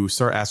you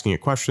start asking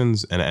it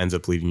questions, and it ends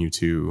up leading you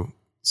to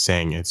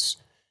saying it's,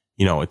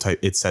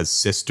 it says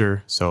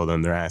sister. So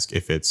then they're asked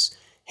if it's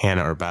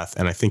Hannah or Beth.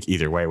 And I think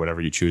either way,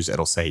 whatever you choose,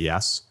 it'll say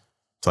yes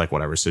to like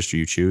whatever sister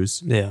you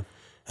choose. Yeah.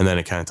 And then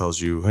it kind of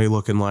tells you, hey,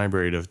 look in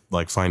library to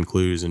like find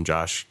clues. And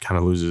Josh kind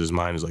of loses his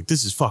mind. He's like,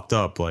 this is fucked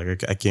up.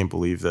 Like, I can't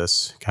believe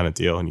this kind of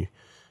deal. And he,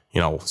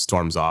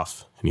 storms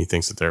off, and he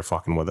thinks that they're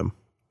fucking with him.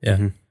 Yeah.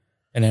 Mm-hmm.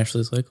 And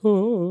Ashley's like,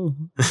 oh,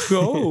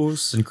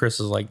 ghosts. And Chris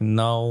is like,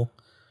 no,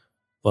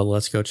 but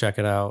let's go check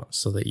it out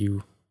so that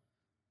you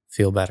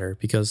feel better,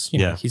 because,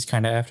 he's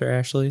kind of after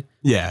Ashley.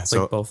 Yeah.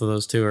 So like both of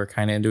those two are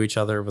kind of into each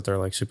other, but they're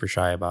like super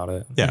shy about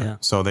it. Yeah.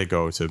 So they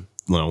go to,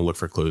 look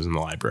for clues in the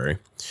library.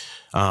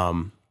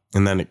 And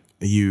then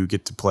you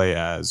get to play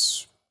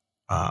as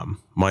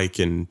Mike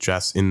and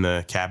Jess in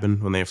the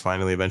cabin when they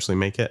finally eventually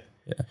make it.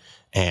 Yeah.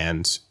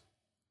 And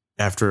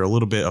after a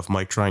little bit of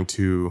Mike trying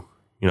to,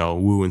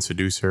 woo and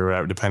seduce her,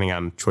 whatever, depending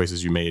on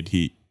choices you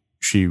made,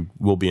 she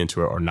will be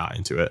into it or not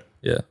into it.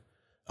 Yeah.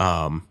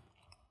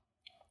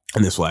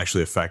 And this will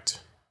actually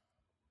affect.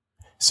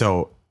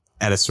 So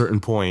at a certain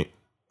point,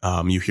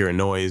 you hear a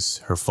noise,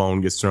 her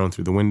phone gets thrown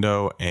through the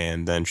window,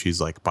 and then she's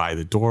like by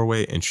the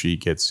doorway, and she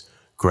gets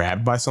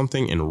grabbed by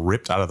something and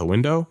ripped out of the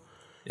window,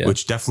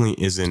 which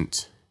definitely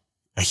isn't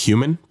a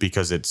human,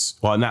 because it's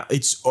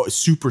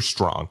super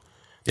strong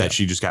that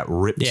she just got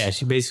ripped. Yeah,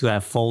 she basically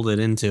got folded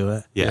into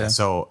it. Yeah,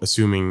 so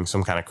assuming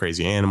some kind of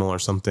crazy animal or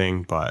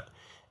something, but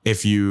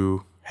if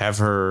you have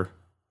her,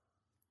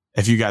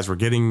 if you guys were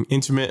getting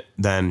intimate,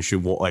 then she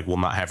will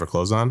not have her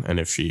clothes on, and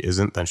if she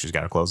isn't, then she's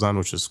got her clothes on,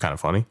 which is kind of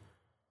funny.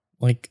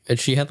 Like,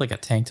 she had like a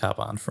tank top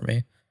on for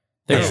me.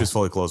 Yeah, she was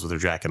fully clothed with her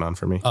jacket on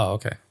for me. Oh,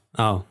 okay.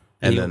 Oh,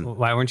 and then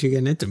why weren't you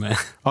getting intimate?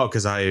 Oh,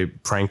 because I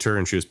pranked her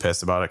and she was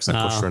pissed about it because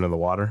I pushed her into the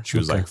water. She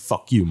was like,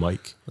 "Fuck you,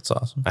 Mike." That's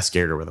awesome. I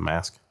scared her with a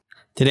mask.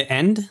 Did it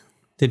end?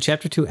 Did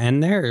chapter 2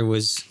 end there? Or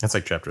was that's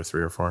like chapter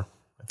 3 or 4,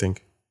 I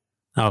think.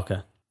 Oh,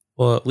 okay.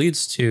 Well, it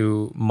leads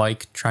to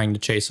Mike trying to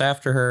chase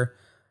after her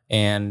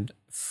and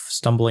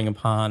stumbling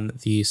upon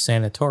the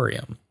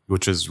sanatorium,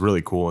 which is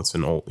really cool. It's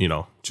an old,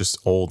 just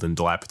old and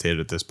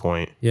dilapidated at this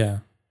point. Yeah.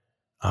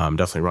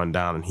 Definitely run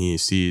down, and he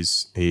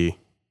sees a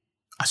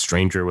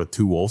stranger with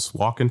 2 wolves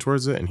walking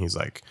towards it, and he's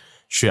like,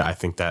 shit, I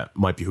think that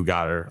might be who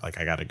got her. Like,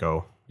 I got to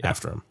go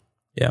after him.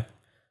 Yeah.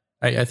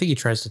 I think he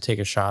tries to take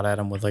a shot at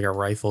him with like a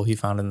rifle he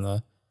found in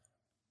the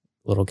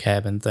little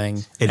cabin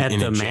thing. At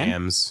the man?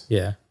 Jams.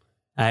 Yeah.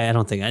 I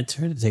don't think I'd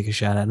try to take a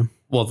shot at him.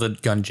 Well, the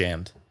gun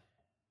jammed,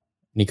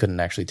 and he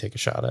couldn't actually take a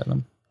shot at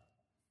him.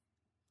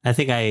 I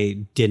think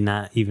I did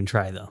not even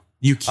try, though.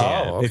 You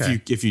can. Oh, okay.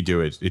 If you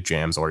do it, it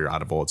jams or you're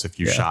out of bullets. If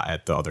you shot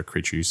at the other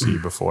creature you see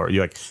before,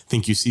 you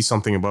think you see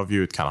something above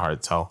you, it's kind of hard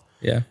to tell.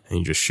 Yeah. And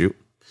you just shoot.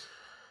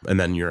 And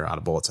then you're out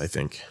of bullets, I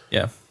think.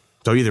 Yeah.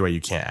 So either way,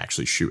 you can't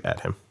actually shoot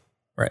at him.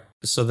 Right.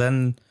 So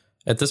then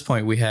at this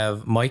point, we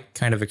have Mike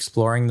kind of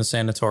exploring the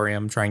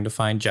sanatorium, trying to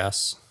find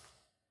Jess.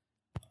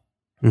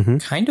 Mm-hmm.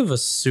 Kind of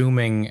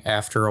assuming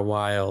after a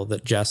while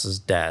that Jess is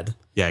dead.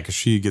 Yeah, because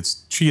she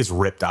gets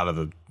ripped out of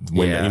the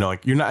window. Yeah.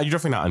 You're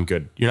definitely not on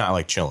good. You're not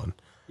like chilling.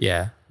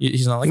 Yeah.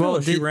 He's not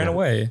like, she ran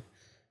away.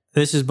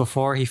 This is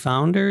before he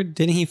found her.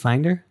 Didn't he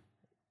find her?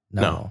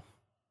 No.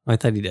 I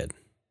thought he did.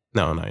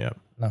 No, not yet.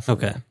 Not for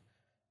Okay. me.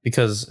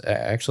 Because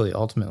actually,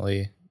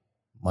 ultimately,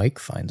 Mike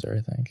finds her,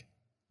 I think.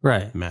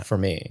 Right. Matt. For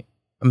me.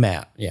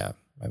 Matt. Yeah.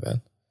 My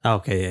bad.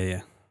 Okay.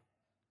 Yeah.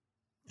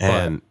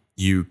 And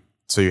you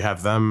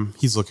have them.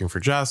 He's looking for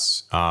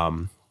Jess.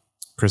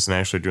 Chris and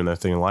Ashley are doing their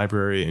thing in the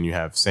library, and you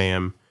have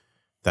Sam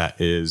that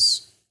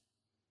is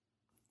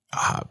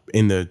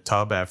in the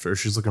tub after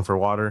she's looking for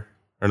water.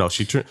 Or no,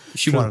 she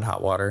wanted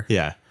hot water.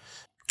 Yeah.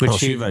 But Well,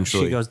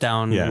 she goes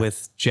down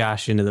with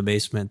Josh into the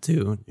basement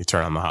too. You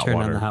turn on the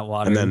hot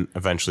water. And then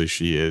eventually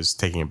she is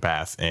taking a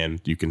bath,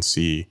 and you can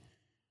see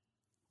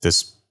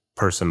this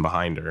person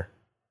behind her.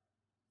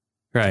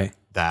 Right.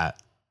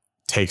 That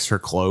takes her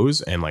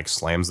clothes and like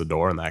slams the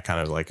door, and that kind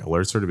of like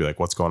alerts her to be like,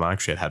 what's going on?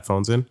 She had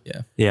headphones in.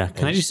 Yeah.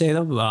 Can I just say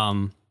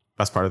though,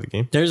 Best part of the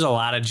game. There's a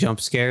lot of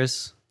jump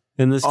scares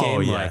in this game. Oh,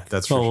 yeah,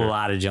 that's for sure. A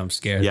lot of jump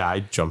scares. Yeah,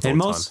 I jumped And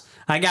a ton.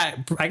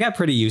 I got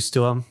pretty used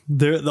to them.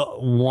 The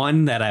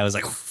one that I was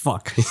like,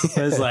 fuck,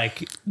 was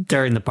like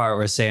during the part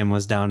where Sam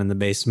was down in the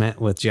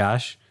basement with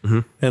Josh,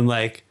 and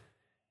like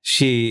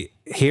she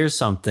hears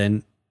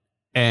something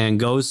and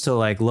goes to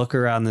like look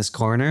around this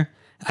corner.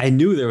 I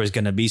knew there was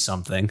gonna be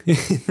something,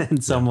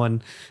 and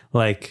someone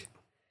like,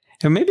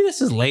 or maybe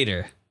this is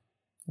later.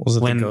 Was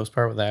it When- the ghost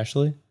part with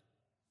Ashley?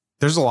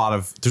 There's a lot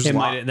of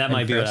That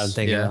might be what I'm Chris,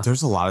 thinking. yeah. Of.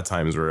 there's a lot of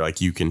times where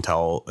like you can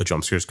tell a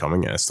jump scare's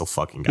coming and it still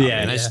fucking got me.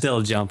 And I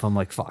still jump. I'm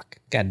like, fuck,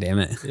 god damn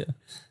it. Yeah.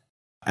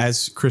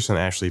 As Chris and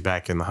Ashley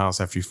back in the house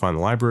after you find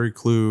the library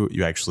clue,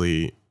 you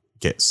actually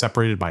get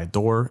separated by a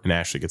door and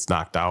Ashley gets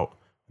knocked out.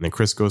 And then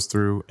Chris goes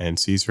through and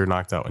sees her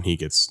knocked out and he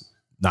gets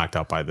knocked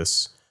out by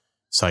this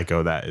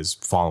psycho that is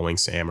following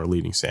Sam or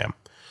leading Sam.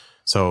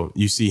 So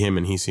you see him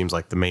and he seems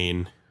like the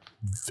main,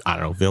 I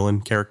don't know,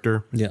 villain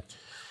character. Yeah.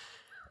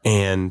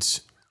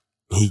 And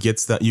he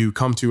gets that you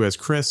come to as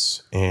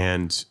Chris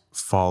and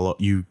follow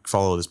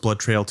this blood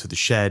trail to the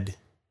shed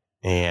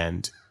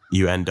and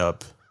you end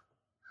up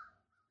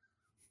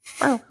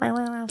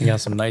You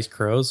got some nice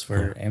crows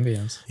for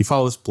ambience. you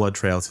follow this blood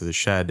trail to the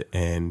shed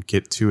and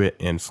get to it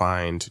and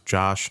find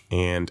Josh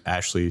and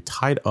Ashley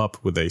tied up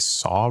with a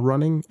saw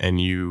running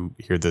and you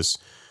hear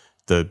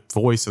the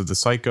voice of the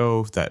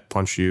psycho that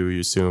punched you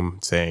assume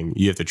saying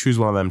you have to choose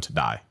one of them to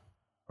die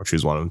or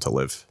choose one of them to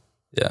live.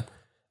 Yeah.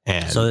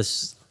 And So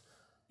this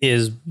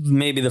is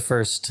maybe the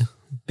first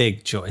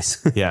big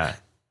choice. yeah.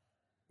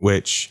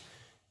 Which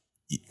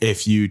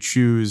if you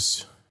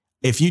choose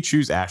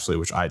Ashley,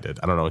 which I did,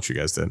 I don't know what you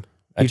guys did.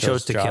 You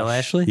chose to kill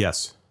Ashley?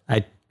 Yes.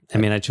 I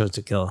chose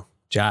to kill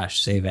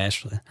Josh, save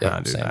Ashley. Yeah,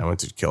 Dude, same. I went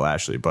to kill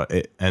Ashley, but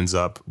it ends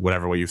up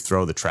whatever way you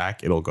throw the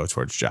track, it'll go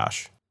towards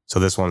Josh. So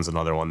this one's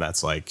another one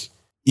that's like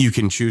you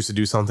can choose to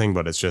do something,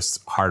 but it's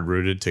just hard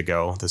rooted to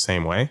go the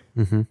same way.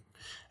 Mm-hmm.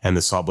 And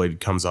the saw blade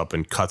comes up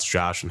and cuts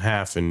Josh in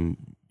half, and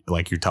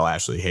like you tell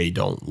Ashley, "Hey,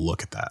 don't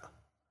look at that."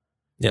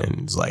 Yep.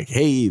 And it's like,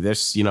 "Hey,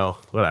 this,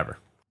 whatever."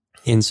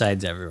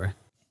 Insides everywhere.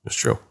 It's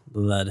true.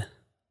 Blood.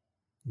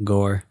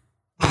 Gore.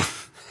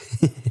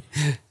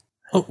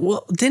 Oh,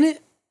 well,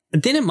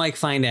 didn't Mike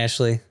find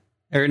Ashley?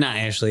 Or not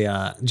Ashley,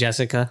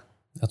 Jessica?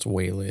 That's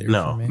way later.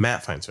 No, for me.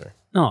 Matt finds her.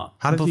 No.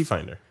 How did he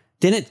find her?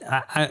 Didn't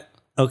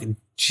okay,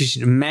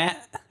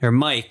 Matt or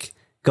Mike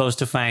goes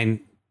to find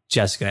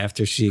Jessica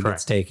after she Correct.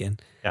 gets taken.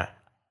 Yeah.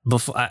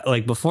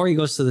 Before he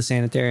goes to the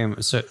sanitarium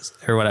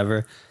or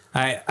whatever,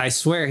 I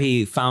swear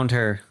he found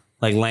her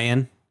like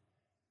laying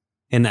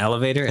in the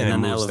elevator and it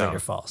then the moves elevator down.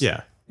 falls.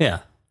 Yeah. Yeah.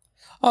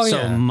 Oh, So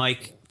yeah.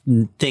 Mike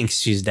thinks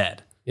she's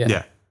dead.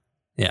 Yeah.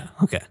 Yeah.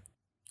 Okay.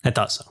 I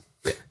thought so.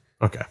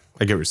 Okay.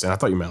 I get what you're saying. I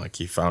thought you meant like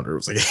he found her. It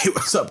was like, "Hey,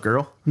 what's up,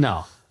 girl?"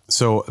 No.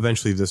 So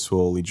eventually this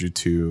will lead you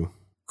to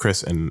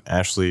Chris and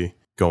Ashley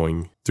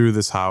going through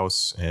this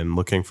house and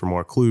looking for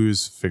more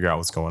clues, figure out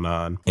what's going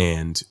on.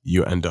 And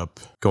you end up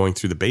going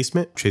through the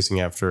basement, chasing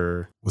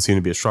after what seemed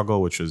to be a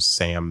struggle, which was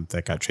Sam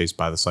that got chased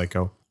by the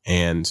psycho.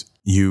 And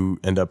you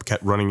end up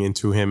kept running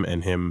into him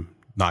and him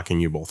knocking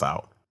you both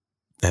out.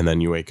 And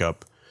then you wake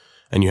up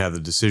and you have the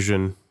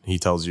decision. He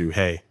tells you,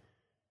 "Hey,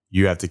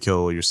 you have to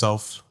kill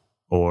yourself,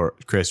 or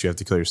Chris, you have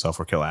to kill yourself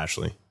or kill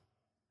Ashley."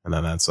 And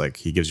then that's like,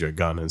 he gives you a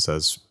gun and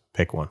says,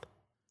 "Pick one."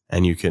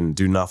 And you can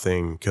do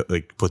nothing,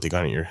 like put the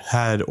gun at your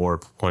head or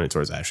point it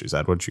towards Ashley's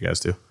head. What did you guys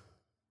do?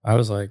 I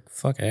was like,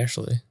 fuck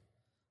Ashley.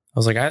 I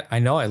was like, I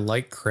know I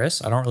like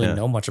Chris. I don't really Yeah.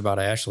 know much about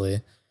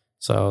Ashley.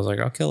 So I was like,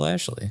 I'll kill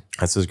Ashley.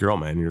 That's his girl,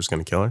 man. You're just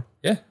going to kill her?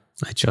 Yeah.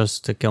 I chose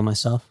to kill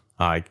myself.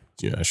 I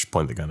should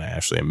point the gun at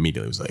Ashley.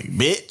 Immediately was like,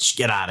 "Bitch,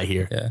 get out of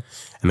here." Yeah.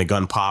 And the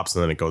gun pops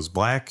and then it goes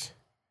black.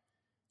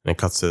 And it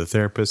cuts to the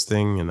therapist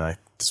thing. And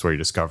that's where you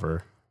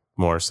discover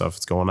more stuff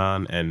that's going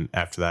on. And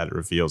after that, it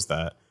reveals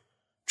that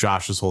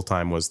Josh this whole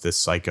time was this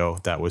psycho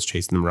that was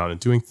chasing them around and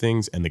doing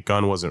things. And the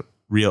gun wasn't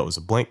real. It was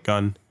a blank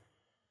gun.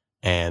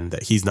 And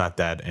that he's not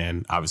dead.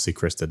 And obviously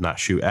Chris did not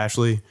shoot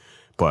Ashley.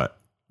 But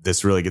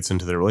this really gets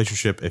into their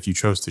relationship. If you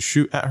chose to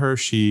shoot at her,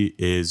 she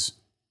is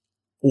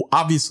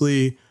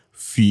obviously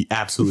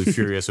absolutely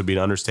furious would be an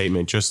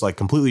understatement. Just like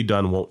completely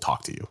done, won't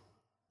talk to you.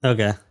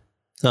 Okay.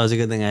 So it was a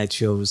good thing I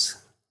chose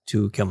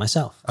to kill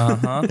myself.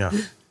 Uh-huh. Yeah.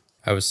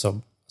 I was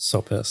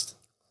so pissed.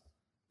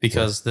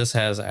 Because this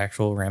has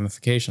actual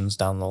ramifications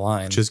down the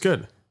line. Which is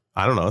good.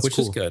 I don't know. It's which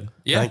cool. is good.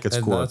 Yeah. I think it's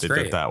cool that that's they did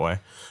great. it that way.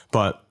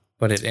 But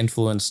But it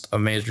influenced a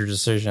major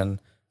decision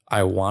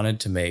I wanted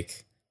to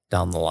make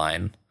down the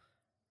line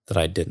that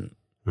I didn't.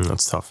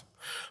 that's tough.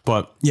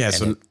 But yeah,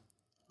 And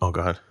so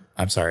go ahead.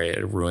 I'm sorry,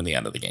 it ruined the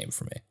end of the game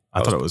for me.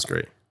 I thought it was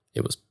great.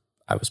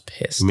 I was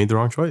pissed. You made the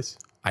wrong choice.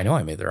 I know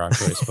I made the wrong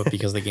choice, but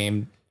because the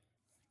game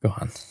go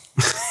on.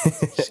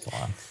 Just go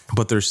on.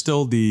 But there's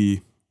still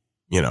the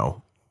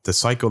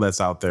psycho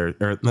that's out there.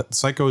 Or the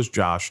psycho is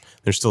Josh.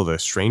 There's still the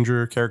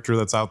stranger character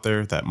that's out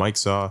there that Mike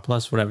saw.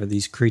 Plus whatever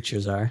these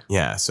creatures are.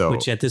 Yeah. So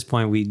Which at this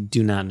point we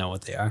do not know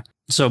what they are.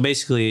 So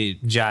basically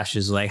Josh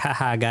is like,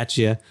 haha, got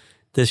you.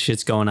 This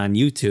shit's going on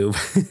YouTube.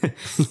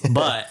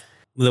 But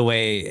the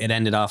way it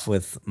ended off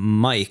with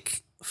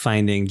Mike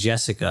finding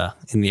Jessica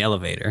in the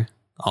elevator,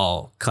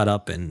 all cut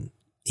up, and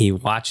he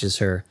watches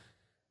her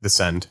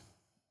Descend.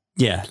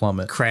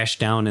 Plummet. crash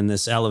down in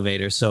this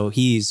elevator. So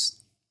he's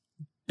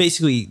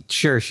basically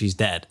sure she's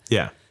dead.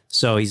 Yeah.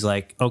 So he's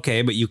like,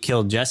 okay, but you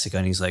killed Jessica.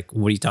 And he's like,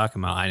 what are you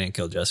talking about? I didn't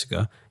kill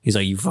Jessica. He's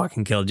like, you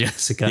fucking killed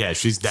Jessica. Yeah,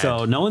 she's dead.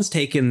 So no one's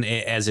taken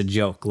it as a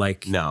joke.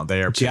 Like, No,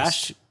 they are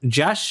pissed.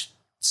 Josh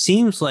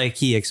seems like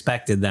he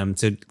expected them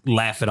to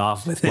laugh it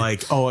off with it.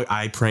 Like, oh,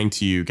 I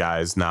pranked you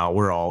guys. Now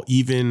we're all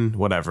even,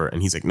 whatever.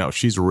 And he's like, no,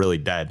 she's really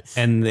dead.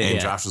 And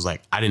Josh was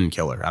like, I didn't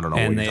kill her. I don't know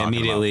and what they you're talking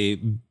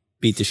immediately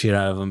beat the shit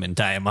out of him and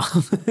tie him up.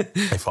 about.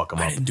 They fuck him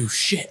up. do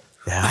shit.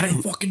 Yeah, I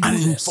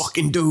didn't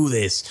fucking do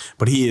this.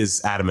 But he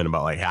is adamant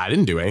about like, I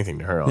didn't do anything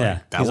to her. Like, Yeah,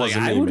 that he's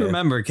wasn't like, I me, would man.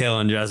 remember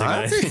killing Jessica.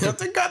 I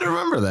think I'd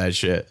remember that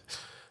shit.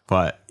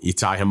 But you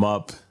tie him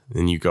up,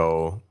 and you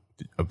go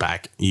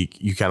back. You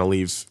kind of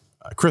leave.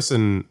 Chris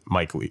and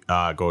Mike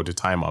go to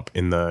tie him up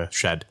in the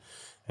shed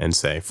and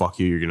say, "Fuck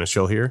you, you're gonna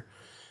chill here."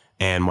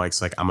 And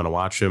Mike's like, "I'm gonna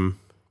watch him."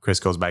 Chris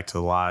goes back to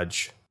the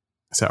lodge.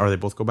 Or they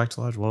both go back to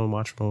the lodge. One of them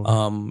watch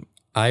him.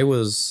 I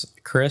was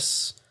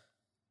Chris,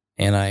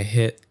 and I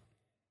hit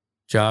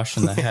Josh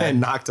in the head, and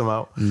knocked him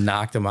out.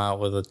 knocked him out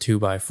with a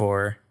 2x4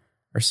 or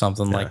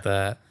something like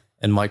that.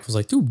 And Mike was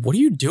like, dude, what are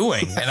you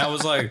doing? And I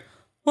was like,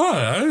 what?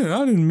 I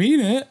didn't mean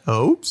it.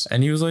 Oops.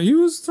 And he was like, he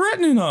was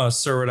threatening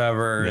us or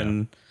whatever. Yeah.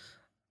 And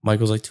Mike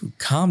was like, dude,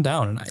 calm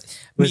down. And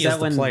Was that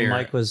when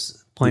Mike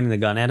was pointing the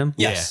gun at him?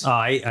 Yes. Oh,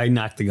 I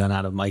knocked the gun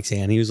out of Mike's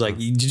hand. He was like,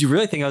 did you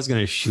really think I was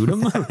going to shoot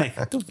him? I'm like,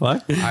 what the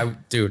fuck?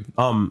 Dude,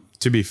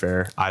 To be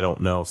fair, I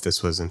don't know if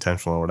this was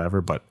intentional or whatever,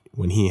 but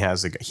when he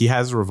has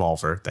a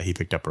revolver that he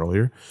picked up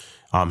earlier,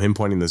 him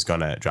pointing this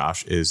gun at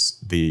Josh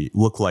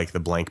look like the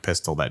blank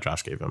pistol that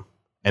Josh gave him.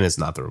 And it's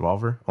not the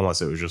revolver,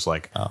 unless it was just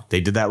like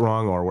they did that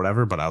wrong or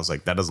whatever. But I was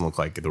like, that doesn't look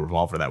like the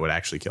revolver that would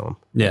actually kill him.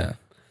 Yeah.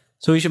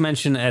 So we should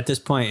mention at this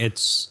point,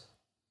 it's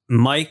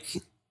Mike,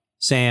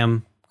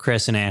 Sam,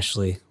 Chris, and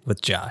Ashley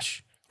with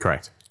Josh.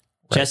 Correct.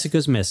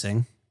 Jessica's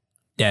missing,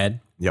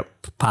 dead, Yep.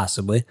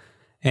 possibly,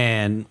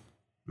 and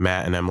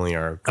Matt and Emily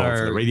are going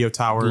for the radio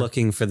tower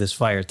looking for this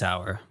fire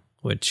tower,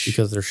 which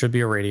because there should be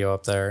a radio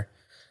up there.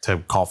 to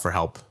call for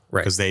help.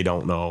 Right. Because they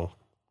don't know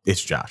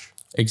it's Josh.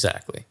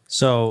 Exactly.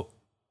 so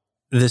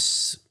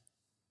this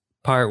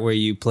part where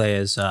you play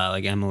as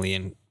like Emily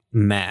and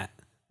Matt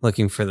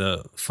looking for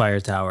the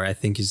fire tower, I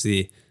think is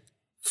the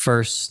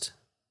first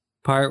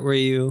part where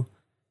you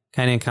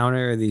kind of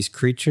encounter these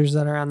creatures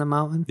that are on the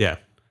mountain, Yeah.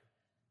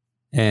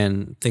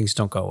 and things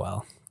don't go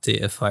well.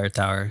 The fire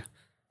tower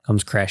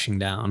comes crashing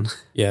down.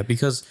 Yeah,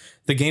 because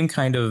the game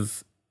kind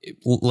of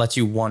lets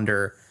you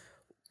wonder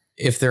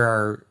if there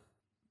are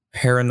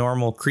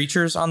paranormal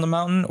creatures on the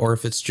mountain or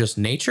if it's just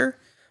nature.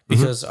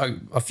 Because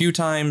a few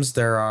times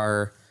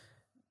there's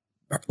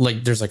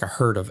like a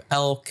herd of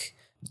elk.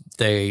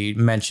 They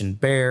mentioned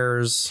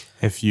bears.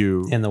 If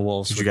you And the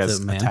wolves. did you with guys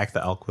the man. attack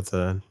the elk with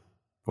a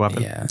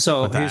weapon? Yeah.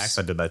 So With the here's, axe,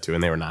 I did that too,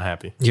 and they were not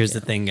happy. here's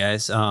the thing,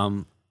 guys.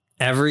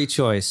 Every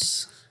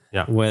choice,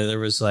 Yeah. where there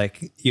was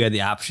like you had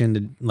the option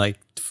to like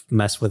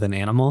mess with an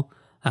animal,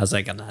 I was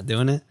like, I'm not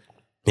doing it.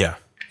 Yeah.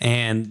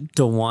 And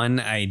the one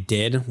I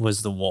did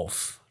was the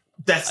wolf.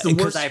 That's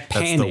Because I That's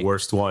panicked. the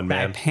worst one, I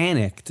man.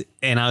 panicked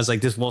and I was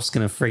like, this wolf's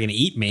gonna friggin'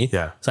 eat me.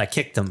 Yeah. So I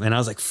kicked him and I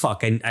was like,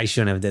 fuck, I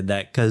shouldn't have did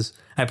that because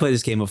I played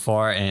this game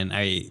before and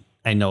I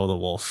know the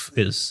wolf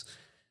is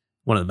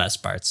one of the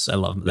best parts. I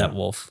love that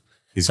wolf.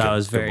 He's So good- I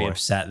was good very boy.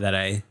 upset that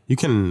I You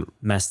can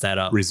messed that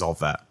up. resolve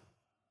that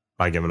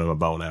by giving him a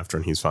bone after,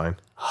 and he's fine.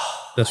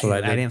 That's what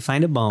I did. I didn't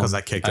find a bone. Because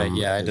I kicked him.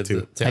 yeah, I did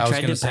too. I was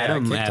tried gonna to say pet I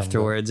him kicked but-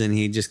 afterwards, and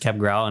he just kept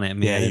growling at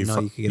me. I Yeah, didn't know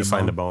you could get a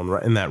find a bone. bone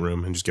right in that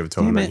room and just give it to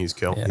him, Damn and then it.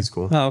 he's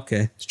cool. Oh,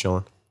 okay. He's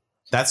chilling.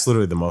 That's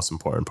literally the most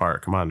important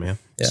part. Come on, man.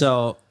 Yeah.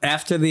 So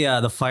after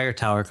the fire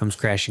tower comes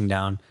crashing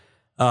down,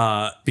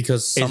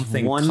 because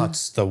something one-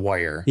 cuts the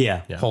wire,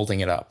 yeah,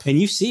 holding it up. and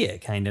you see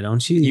it kind of,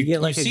 don't you? You get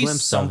like a see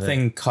glimpse something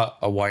of it. cut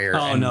a wire.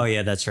 Oh and no,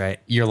 yeah, that's right.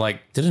 You're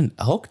like, did an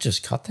elk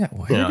just cut that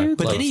wire, Yeah. dude?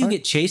 But Like, didn't you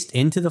get chased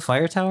into the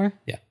fire tower?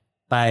 Yeah.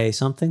 By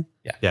something?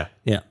 Yeah.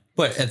 Yeah.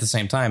 But at the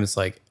same time, it's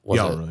like, was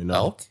You it don't really know.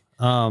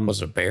 elk?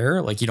 Was it a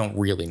bear? Like, you don't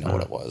really know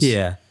what it was.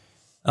 Yeah.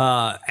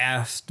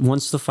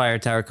 Once the fire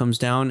tower comes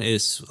down,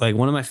 is like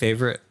one of my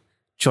favorite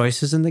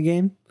choices in the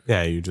game.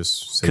 Yeah, you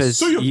just say, Because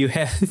 "See ya." you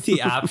have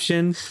the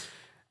option.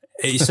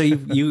 So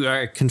you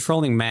are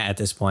controlling Matt at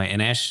this point,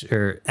 and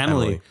Emily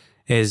Emily.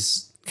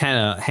 is kind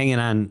of hanging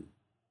on,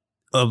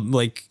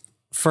 like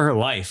for her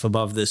life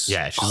above this.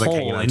 Yeah, she's like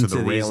hanging hole onto into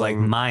the these like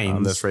railing mines.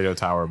 on this radio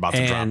tower, about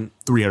to drop And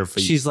 300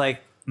 feet. She's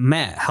like,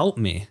 Matt, help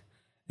me.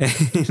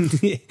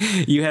 And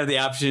you have the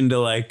option to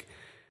like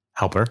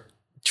Help her.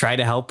 try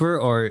to help her,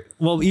 or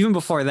well, even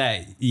before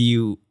that,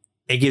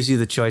 it gives you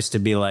the choice to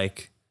be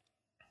like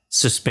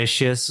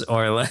suspicious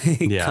or like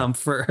Yeah.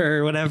 comfort her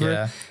or whatever.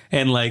 Yeah.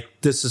 And like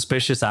the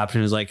suspicious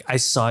option is like, I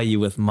saw you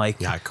with Mike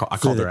Yeah, I through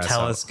called the her ass out.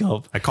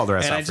 telescope. I called her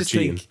ass And I out for just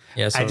cheating. think,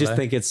 Yeah, so I just did I.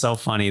 think it's so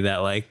funny that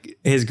like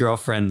his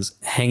girlfriend's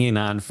hanging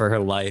on for her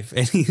life,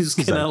 and he's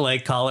gonna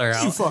like call her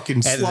out You fucking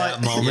at slut.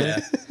 that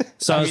moment.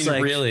 So I was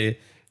like, really.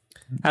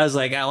 I was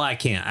like, oh, I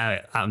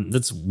can't.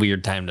 That's a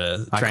weird time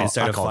to try and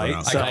start a called her fight.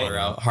 out. So I called her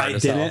out hard I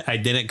as didn't. hell. I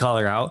didn't call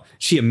her out.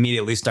 She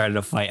immediately started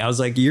a fight. I was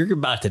like, you're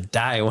about to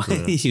die. Why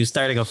are you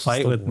starting a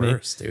fight with me?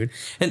 Worst, dude.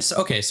 And so,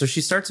 okay, so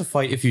she starts a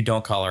fight if you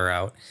don't call her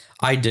out.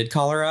 I did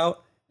call her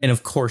out. And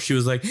of course she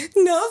was like,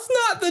 now's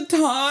not the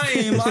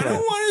time. I don't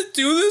want to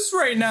do this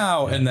right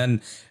now. And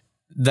then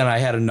I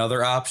had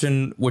another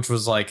option, which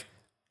was like,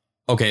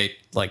 okay,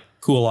 like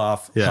cool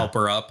off, help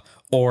her up,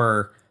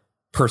 or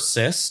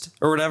persist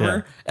or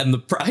whatever.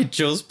 And I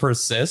chose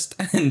persist,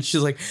 and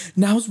she's like,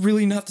 now's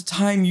really not the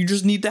time, you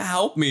just need to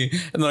help me.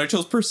 And then I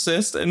chose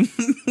persist, and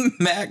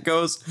Matt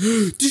goes,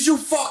 did you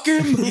fuck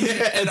him?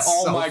 And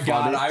oh so my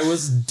god, funny. I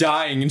was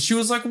dying. And she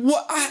was like,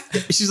 what?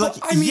 She's like,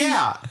 I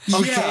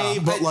mean, okay,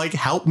 but like,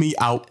 help me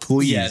out,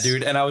 please. yeah,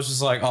 dude. And I was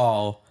just like,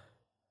 oh,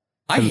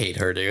 I hate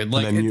her, dude.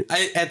 Like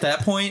at that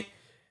point,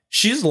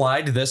 she's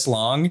lied this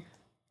long.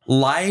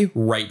 Lie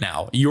right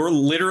now. Your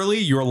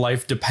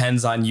life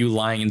depends on you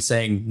lying and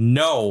saying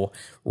no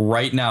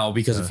right now,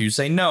 because if you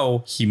say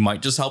no, he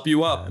might just help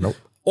you up. Nope.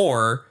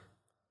 Or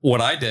what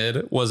I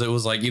did was, it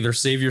was like, either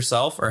save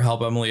yourself or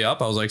help Emily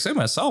up. I was like, save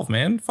myself,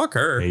 man. Fuck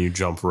her. And you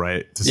jump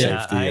right to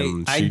Yeah, safety,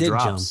 and I she did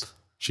drops. jump.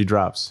 She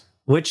drops.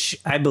 Which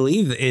I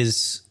believe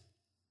is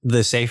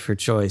the safer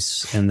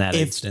choice in that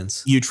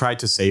instance. You tried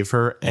to save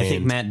her, and I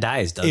think Matt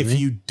dies, doesn't if he?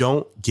 you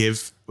don't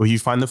you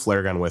find the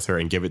flare gun with her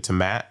and give it to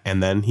Matt,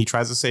 and then he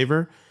tries to save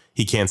her,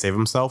 he can't save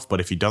himself.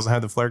 But if he doesn't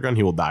have the flare gun,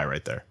 he will die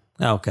right there.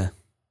 Oh, okay.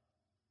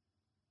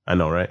 I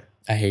know, right?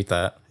 I hate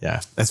that.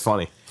 Yeah, that's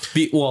funny.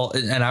 Well,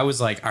 and I was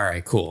like, all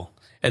right, cool.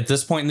 At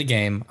this point in the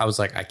game, I was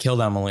like, I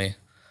killed Emily.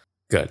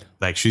 Good.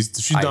 Like, she's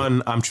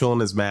done. I'm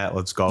chilling as Matt.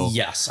 Let's go.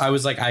 Yes. I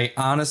was like,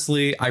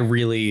 I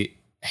really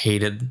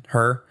hated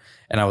her.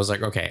 And I was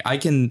like, okay, I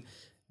can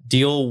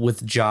deal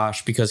with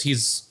Josh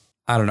because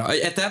I don't know.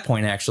 At that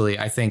point, actually,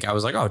 I think I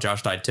was like, oh,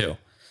 Josh died too.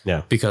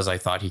 Yeah. Because I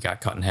thought he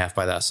got cut in half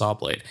by that saw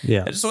blade.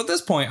 Yeah. And so at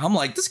this point, I'm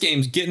like, this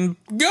game's getting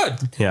good.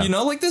 Yeah. You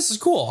know, like, this is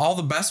cool. All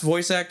the best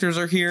voice actors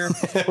are here.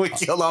 We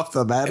killed off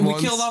the bad And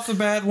ones. we killed off the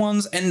bad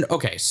ones. And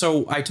okay,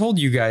 so I told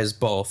you guys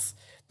both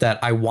that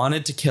I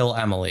wanted to kill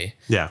Emily.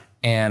 Yeah.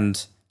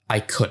 And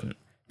I couldn't,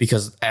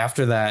 because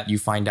after that, you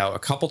find out a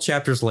couple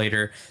chapters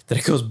later that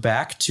it goes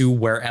back to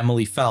where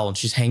Emily fell, and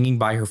she's hanging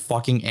by her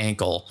fucking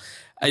ankle.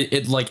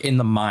 It like in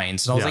the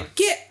mines. And I was like,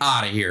 get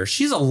out of here.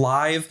 She's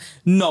alive.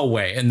 No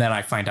way. And then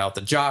I find out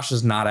that Josh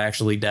is not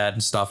actually dead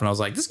and stuff. And I was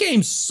like, this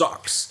game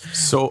sucks.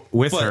 So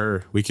with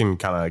her, we can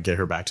kind of get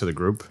her back to the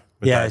group.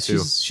 With Yeah, that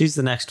too. she's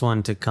the next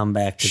one to come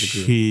back to the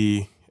group.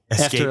 She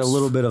escapes, After a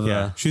little bit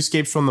of she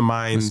escapes from the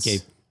mines.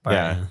 Escape.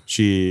 Yeah.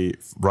 She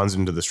runs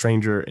into the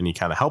stranger, and he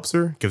kind of helps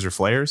her, gives her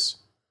flares.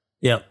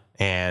 Yep.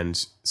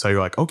 And so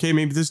you're like, okay,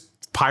 maybe this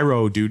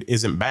pyro dude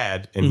isn't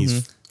bad. And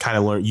he's kind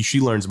of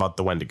she learns about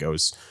the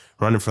Wendigos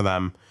running for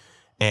them.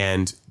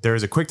 And there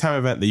is a quick time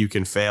event that you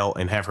can fail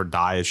and have her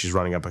die as she's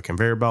running up a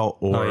conveyor belt.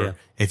 Or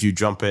if you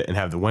jump it and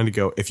have the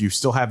Wendigo, if you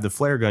still have the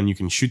flare gun, you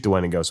can shoot the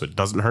Wendigo so it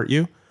doesn't hurt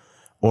you.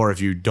 Or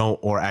if you don't,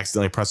 or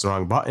accidentally press the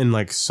wrong button,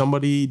 like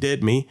somebody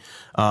did me,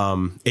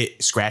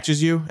 it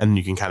scratches you, and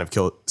you can kind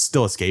of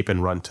still escape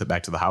and run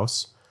back to the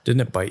house.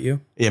 Didn't it bite you?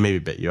 Yeah, maybe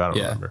bit you. I don't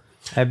remember.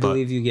 I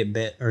believe you get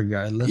bit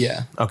regardless.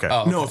 Yeah. Okay.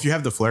 Oh, No, okay. if you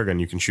have the flare gun,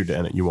 you can shoot it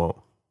and you won't.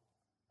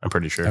 I'm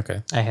pretty sure.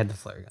 Okay. I had the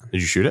flare gun.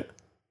 Did you shoot it?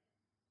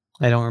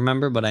 I don't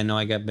remember, but I know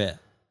I got bit.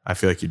 I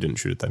feel like you didn't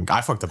shoot it then.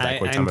 I fucked up that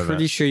quick time I'm event.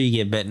 pretty sure you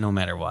get bit no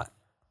matter what.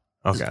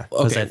 Okay.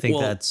 Because Okay, I think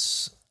well-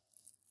 that's...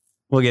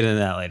 We'll get into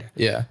that later.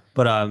 Yeah.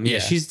 But Yeah.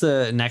 she's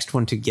the next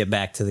one to get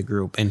back to the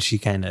group, and she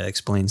kind of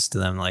explains to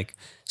them, like,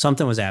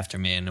 something was after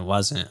me, and it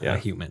wasn't a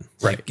human.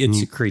 Right. Like,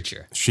 it's a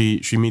creature.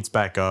 She meets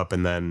back up,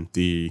 and then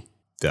the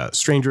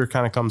stranger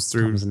kind of comes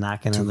through. Comes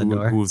knocking on the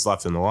door. Who's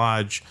left in the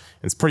lodge.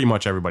 It's pretty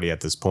much everybody at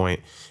this point.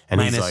 And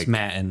Minus he's like,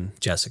 Matt and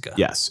Jessica.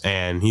 yes.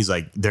 And he's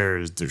like,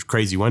 there's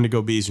crazy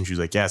Wendigo beasts. And she's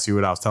like, yeah, see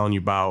what I was telling you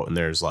about. And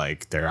there's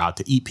like, they're out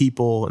to eat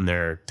people, and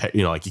they're,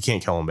 like, you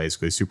can't kill them,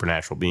 basically,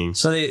 supernatural beings.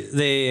 So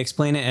they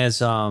explain it as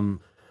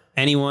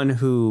anyone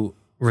who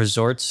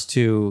resorts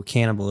to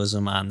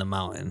cannibalism on the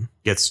mountain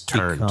Gets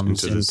turned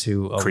comes into this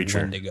into a creature.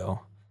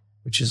 Wendigo,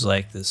 which is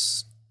like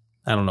this,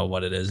 I don't know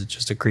what it is. It's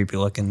just a creepy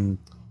looking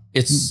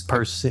It's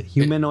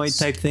humanoid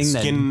type thing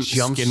Skin- that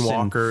jumps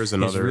skinwalkers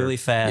and is other- really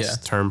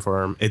fast. term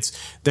for them.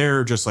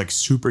 They're just like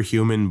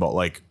superhuman, but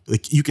like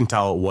you can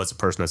tell it was a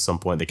person at some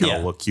point. They kind of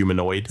Yeah. look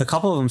humanoid. A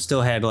couple of them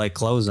still had like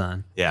clothes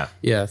on. Yeah.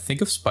 yeah.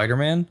 Think of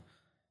Spider-Man.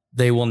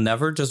 They will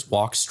never just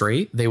walk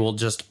straight. They will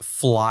just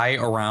fly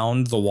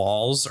around the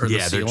walls or the Yeah,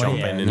 they're ceiling. jumping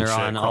Yeah, and and they're shit,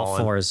 on all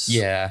crawling. fours.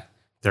 Yeah.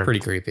 They're Pretty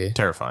creepy.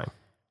 terrifying.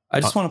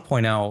 I just want to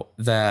point out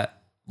that,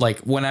 like,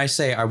 when I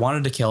say I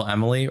wanted to kill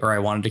Emily or I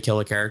wanted to kill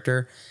a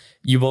character,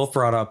 you both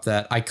brought up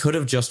that I could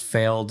have just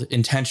failed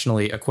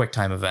intentionally a quick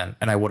time event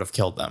and I would have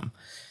killed them.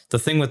 The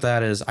thing with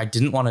that is I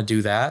didn't want to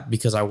do that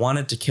because I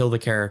wanted to kill the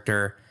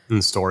character In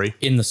the story.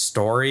 in the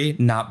story,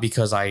 not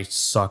because I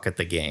suck at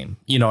the game.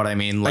 You know what I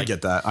mean? I Like,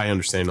 get that. I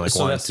understand. Like,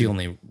 so why that's the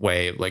only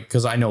way, like,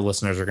 because I know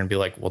listeners are going to be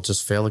like, well,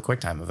 just fail a quick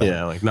time event.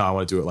 yeah, like, no, I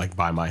want to do it like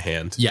by my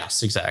hand.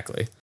 Yes,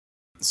 exactly.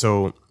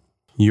 So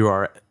you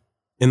are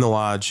in the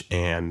lodge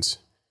and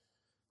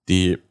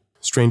the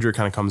stranger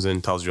kind of comes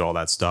in, tells you all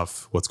that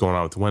stuff, what's going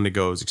on with the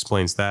Wendigos,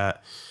 explains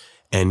that.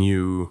 And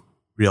you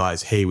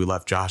realize, hey, we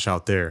left Josh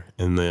out there.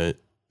 And the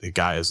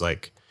guy is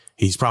like,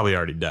 he's probably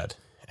already dead.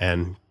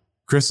 And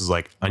Chris is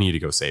like, I need to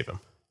go save him.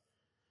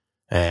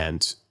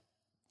 And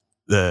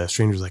the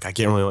stranger's like, I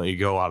can't really let you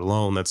go out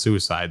alone. That's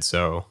suicide.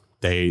 So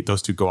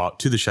those two go out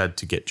to the shed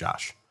to get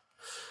Josh.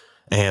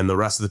 And the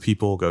rest of the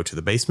people go to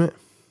the basement.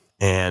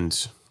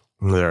 And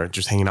they're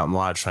just hanging out in the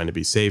lodge trying to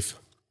be safe.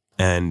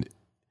 And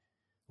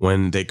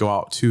when they go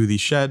out to the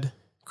shed,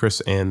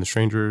 Chris and the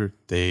stranger,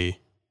 they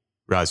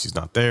realize he's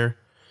not there.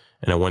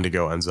 And a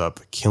Wendigo ends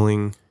up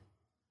killing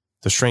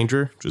the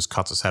stranger, just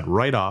cuts his head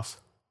right off.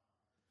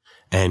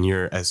 And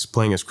you're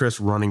playing as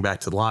Chris running back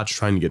to the lodge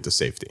trying to get to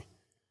safety.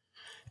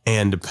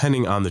 And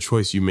depending on the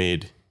choice you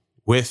made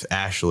with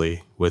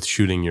Ashley, with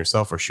shooting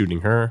yourself or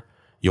shooting her,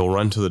 you'll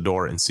run to the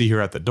door and see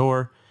her at the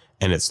door.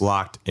 And it's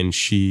locked, and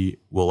she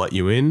will let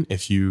you in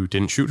if you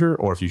didn't shoot her,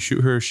 or if you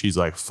shoot her, she's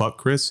like, fuck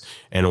Chris,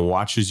 and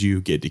watches you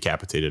get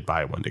decapitated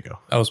by a Wendigo.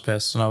 I was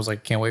pissed, and I was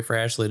like, can't wait for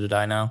Ashley to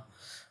die now.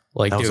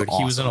 Like, dude,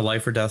 he was in a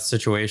life or death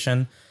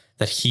situation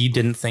that he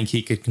didn't think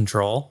he could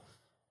control,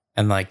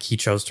 and like he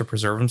chose to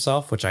preserve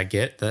himself, which I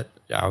get that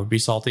I would be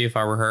salty if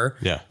I were her.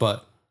 Yeah.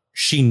 But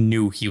she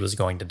knew he was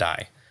going to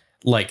die.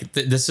 Like,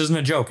 this isn't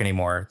a joke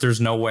anymore. There's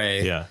no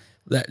way. Yeah.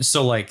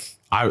 So, like,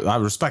 I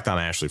respect on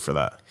Ashley for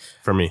that,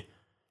 for me.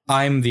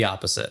 I'm the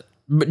opposite,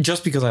 but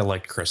just because I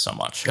liked Chris so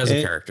much as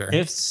a character.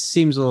 It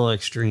seems a little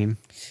extreme.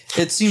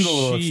 It seemed a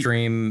little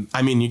extreme.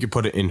 I mean, you could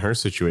put it in her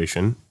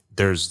situation.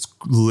 There's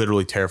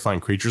literally terrifying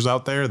creatures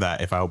out there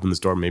that if I open this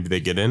door, maybe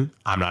they get in.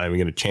 I'm not even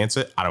going to chance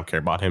it. I don't care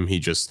about him. He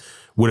just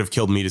would have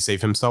killed me to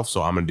save himself.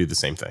 So I'm going to do the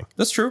same thing.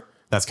 That's true.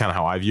 That's kind of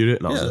how I viewed it.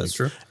 And I was like, that's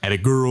true. And a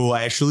girl,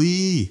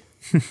 Ashley.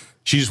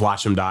 She just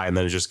watched him die and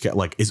then just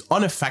is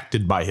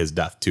unaffected by his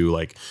death too.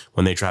 Like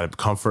when they try to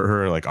comfort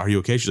her, like, are you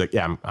okay? She's like,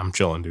 yeah, I'm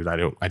chilling, dude. I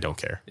don't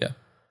care. Yeah.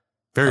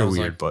 Very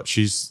weird, but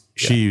she's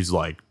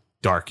like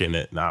dark in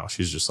it now.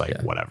 She's just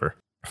like, whatever.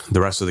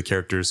 The rest of the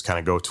characters kind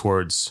of go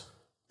towards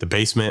the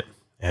basement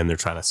and they're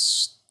trying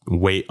to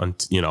wait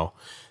until,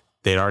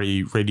 they'd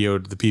already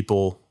radioed the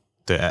people,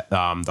 the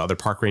other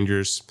park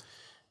rangers,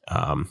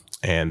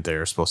 and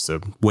they're supposed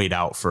to wait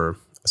out for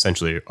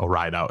essentially a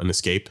ride out and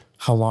escape.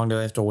 How long do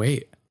they have to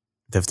wait?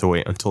 They have to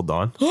wait until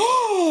dawn.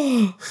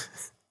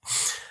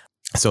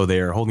 So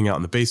they are holding out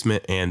in the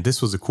basement. And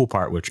this was a cool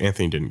part, which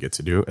Anthony didn't get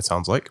to do, it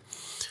sounds like.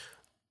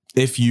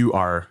 If you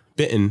are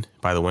bitten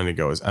by the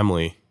Wendigo as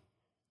Emily,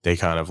 they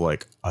kind of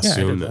like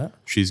assume that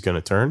she's going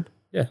to turn.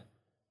 Yeah.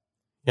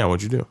 Yeah.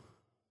 What'd you do?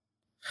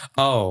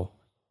 Oh,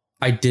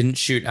 I didn't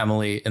shoot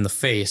Emily in the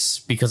face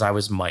because I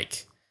was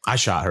Mike. I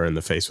shot her in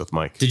the face with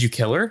Mike. Did you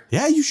kill her?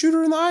 Yeah, you shoot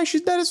her in the eye.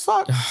 She's dead as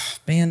fuck.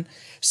 Man.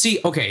 See,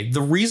 okay,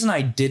 the reason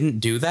I didn't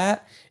do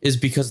that is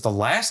because the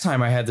last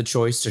time I had the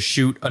choice to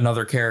shoot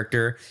another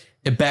character,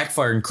 it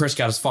backfired and Chris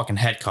got his fucking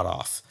head cut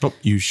off. Nope,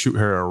 you shoot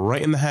her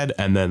right in the head,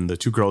 and then the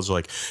two girls are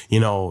like,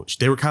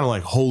 they were kind of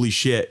like, holy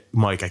shit,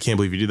 Mike, I can't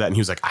believe you did that. And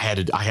he was like, I had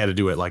to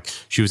do it. Like,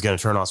 she was going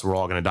to turn us, we're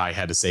all going to die,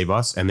 had to save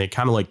us. And they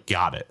kind of like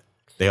got it.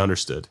 They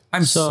understood.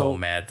 I'm so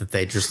mad that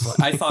they just...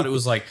 I thought it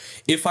was like,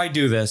 if I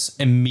do this,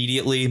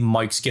 immediately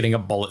Mike's getting a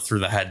bullet through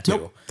the head too.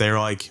 Nope. They're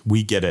like,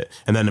 we get it.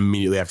 And then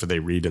immediately after they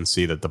read and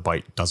see that the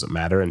bite doesn't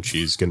matter and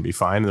she's going to be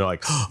fine, they're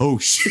like, oh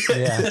shit.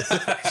 Yeah.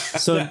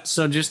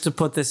 So just to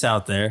put this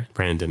out there,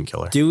 Brandon didn't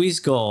kill her. Dewey's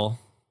goal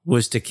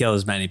was to kill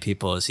as many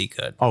people as he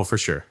could. Oh, for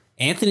sure.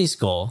 Anthony's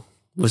goal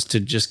was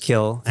to just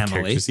kill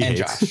Emily and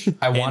Josh.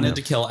 I wanted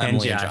to kill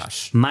Emily and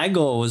Josh. My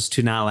goal was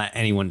to not let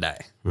anyone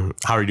die. Mm-hmm.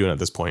 How are you doing at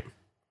this point?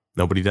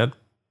 Nobody dead?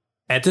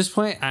 At this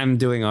point, I'm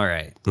doing all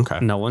right. Okay.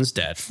 No one's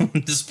dead.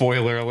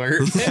 Spoiler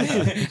alert.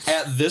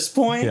 At this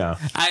point? Yeah.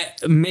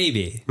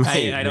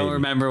 I don't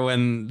remember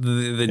when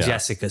the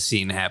Jessica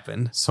scene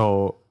happened.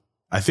 So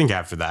I think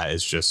after that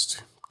is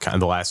just kind of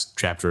the last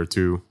chapter or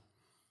two.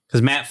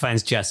 Because Matt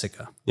finds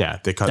Jessica. Yeah,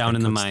 they cut down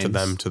in the mines.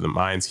 to the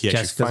mines. He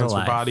Jessica's actually finds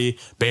alive. her body.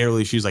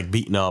 Barely, she's like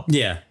beaten up.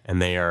 Yeah.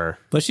 And they are...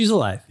 But she's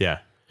alive. Yeah.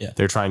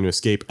 They're trying to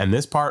escape. And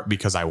this part,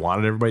 because I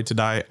wanted everybody to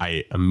die,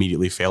 I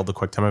immediately failed the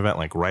quick time event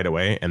like right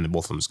away, and then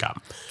both of them just got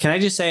them. Can I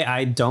just say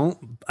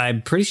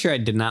I'm pretty sure I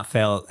did not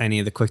fail any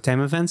of the quick time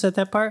events at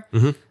that part.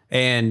 Mm-hmm.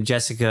 And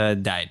Jessica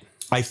died.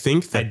 I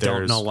think that I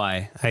don't know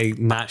why.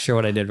 I'm not sure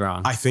what I did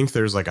wrong. I think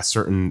there's like a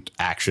certain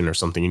action or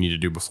something you need to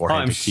do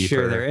beforehand I'm to keep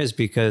sure her. there is,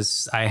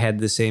 because I had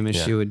the same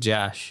issue with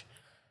Josh.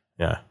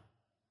 Yeah.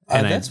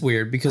 And that's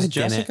weird because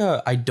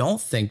Jessica, I don't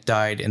think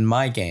died in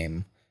my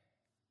game,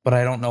 but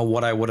I don't know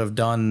what I would have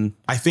done.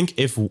 I think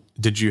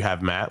did you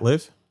have Matt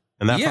live?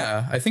 In that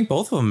part? I think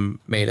both of them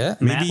made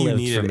it. Maybe you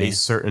needed a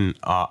certain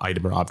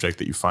item or object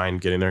that you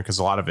find getting there, because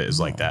a lot of it is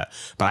like that.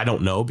 But I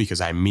don't know, because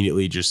I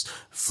immediately just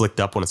flicked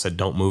up when it said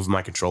don't move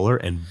my controller,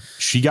 and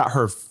she got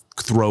her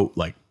throat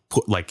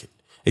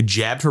it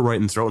jabbed her right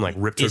in the throat and like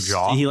ripped her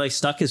jaw. He like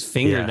stuck his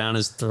finger down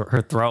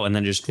her throat and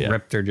then just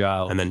ripped her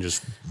jaw out. And then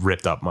just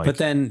ripped up Mike. But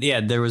then,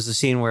 there was a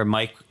scene where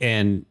Mike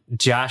and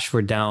Josh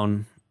were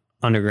down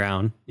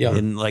underground. Yeah.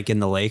 In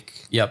the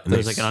lake. Yep.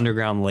 There's like an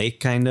underground lake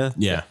kind of.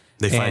 Yeah.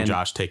 They find And-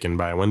 Josh taken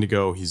by a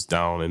Wendigo. He's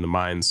down in the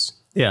mines.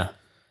 Yeah.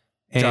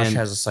 Josh And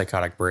has a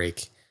psychotic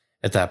break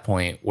at that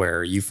point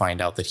where you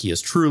find out that he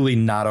is truly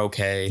not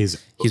okay. He's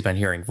been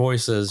hearing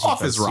voices.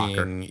 Off He's been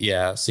his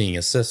rocker. seeing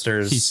his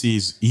sisters. He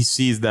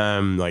sees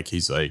them, like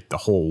he's like the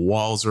whole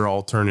walls are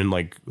all turning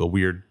like a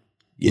weird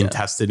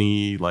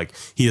intestine-y. Like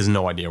he has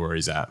no idea where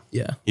he's at.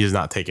 Yeah. He is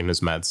not taking his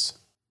meds.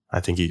 I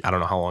don't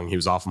know how long he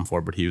was off them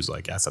for, but he was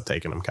like, I stopped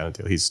taking them kind of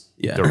deal.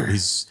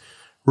 He's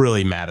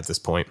really mad at this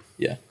point.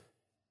 Yeah.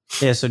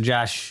 yeah, so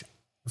Josh,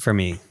 for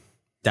me,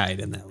 died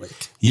in that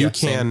lake. You Yeah,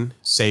 can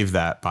save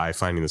that by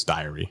finding this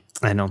diary.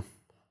 I know.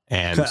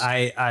 And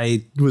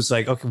I was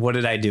like, okay, what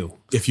did I do?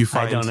 if you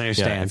find, I don't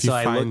understand. So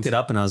I looked it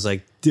up and I was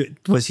like, dude,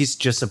 was he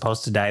just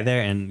supposed to die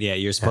there? And yeah,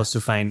 you're supposed to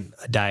find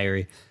a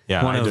diary.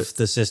 Yeah, One of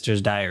the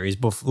sisters' diaries,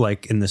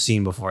 like in the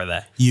scene before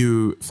that.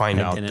 You find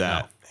I out didn't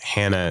that know.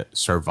 Hannah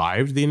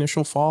survived the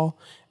initial fall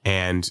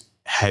and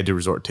had to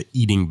resort to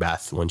eating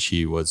Beth when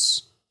she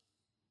was,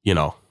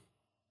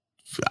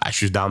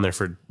 she was down there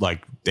for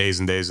like days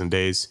and days and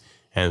days.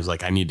 And it was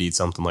like, I need to eat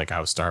something, like I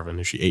was starving.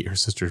 And she ate her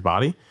sister's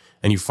body.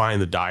 And you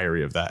find the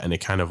diary of that. And it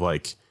kind of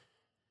like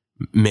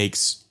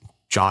makes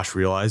Josh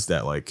realize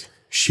that like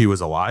she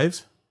was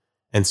alive.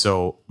 And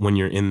so when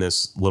you're in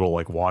this little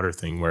like water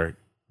thing where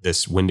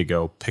this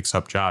Wendigo picks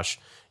up Josh,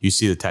 you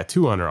see the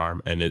tattoo on her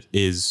arm and it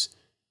is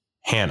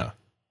Hannah.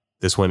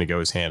 This Wendigo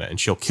is Hannah, and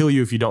she'll kill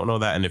you if you don't know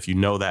that. And if you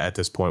know that at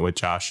this point with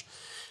Josh,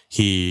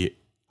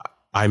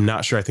 I'm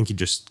not sure. I think she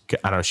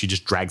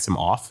just drags him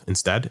off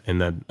instead and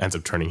then ends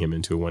up turning him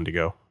into a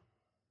Wendigo.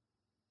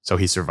 So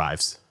he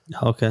survives.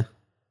 Okay.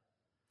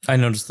 I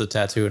noticed the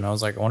tattoo and I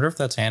was like, I wonder if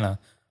that's Hannah.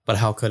 But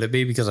how could it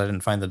be? Because I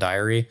didn't find the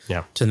diary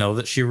to know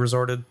that she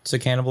resorted to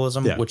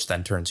cannibalism, which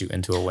then turns you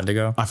into a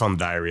Wendigo. I found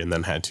the diary and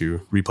then had to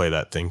replay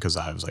that thing because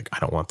I was like, I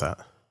don't want that.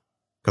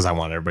 Because I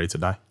want everybody to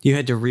die. You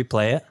had to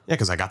replay it? Yeah,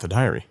 because I got the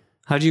diary.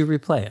 How'd you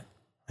replay it?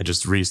 I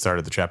just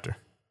restarted the chapter.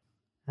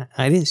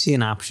 I didn't see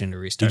an option to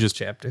restart the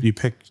chapter. You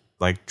picked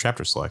like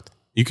chapter select.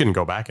 You couldn't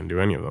go back and do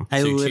any of them.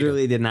 I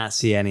literally did not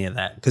see any of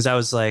that because I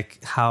was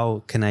like,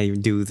 how can I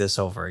do this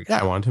over again?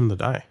 Yeah, I wanted him to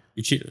die.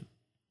 You cheated.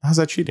 How's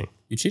that cheating?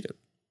 You cheated.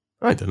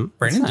 No, I didn't.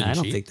 Brandon I didn't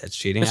don't cheat. think that's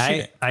cheating. That's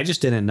cheating. I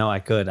just didn't know I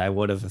could. I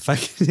would have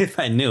if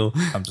I knew.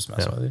 I'm just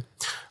messing with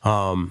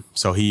you.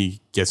 So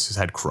he gets his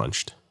head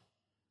crunched.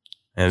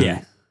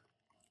 And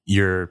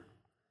you're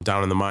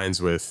down in the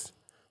mines with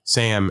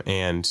Sam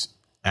and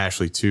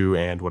Ashley too,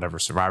 and whatever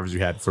survivors you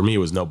had. For me, it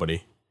was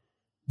nobody.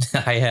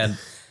 I had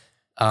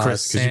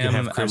Chris, 'cause you can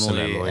Sam, have Chris and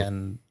Emily, Emily.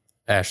 and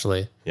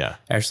Ashley. Yeah.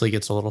 Ashley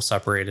gets a little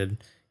separated.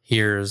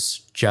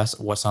 Hears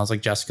what sounds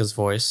like Jessica's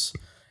voice.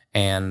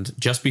 And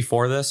just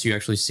before this, you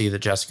actually see that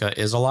Jessica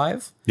is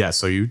alive. Yeah.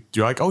 So you're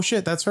like, oh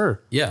shit, that's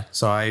her. Yeah.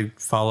 So I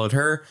followed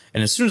her.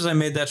 And as soon as I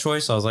made that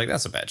choice, I was like,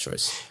 that's a bad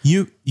choice.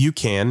 You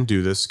can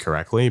do this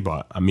correctly,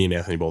 but me and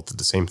Anthony both did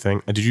the same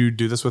thing. Did you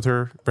do this with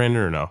her,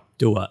 Brandon, or no?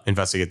 Do what?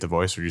 Investigate the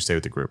voice, or you stay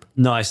with the group?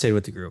 No, I stayed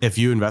with the group. If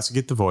you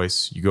investigate the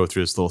voice, you go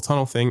through this little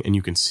tunnel thing and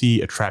you can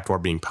see a trapdoor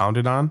being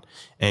pounded on.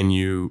 And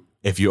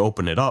if you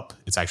open it up,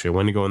 it's actually a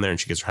Wendigo in there and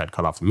she gets her head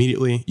cut off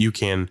immediately. You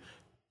can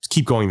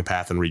keep going the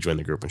path and rejoin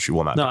the group and she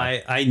will not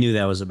die. I knew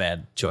that was a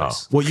bad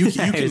choice. Well, you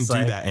can do It's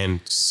like- that and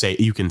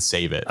you can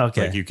save it.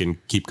 Okay. Like you can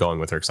keep going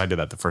with her because I did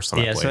that the first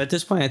time I Yeah, played. so at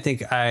this point, I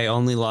think I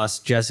only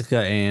lost Jessica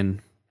and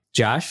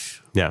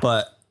Josh. Yeah.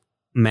 But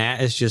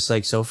Matt is just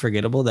like so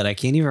forgettable that I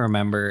can't even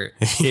remember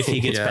if he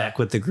gets Yeah. back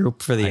with the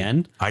group for the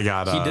end. I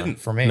got He didn't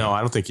for me. No,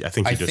 I think he I just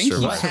think he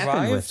survived. What happened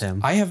survived. with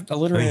him? I have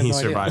literally He have no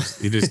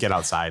survives. You just get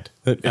outside.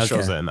 It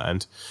shows it in the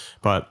end.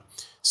 But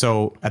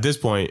so at this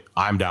point,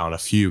 I'm down a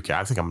few.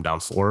 I think I'm down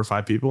 4 or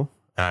 5 people.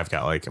 And I've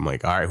got I'm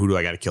like, all right, who do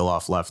I got to kill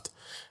off left?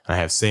 And I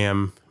have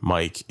Sam,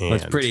 Mike, and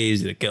It's pretty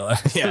easy to kill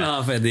her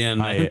off at the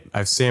end. I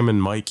have Sam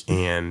and Mike,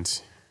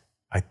 and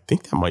I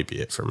think that might be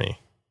it for me.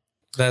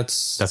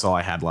 That's all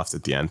I had left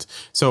at the end.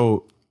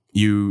 So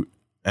you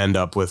end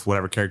up with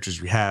whatever characters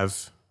you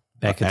have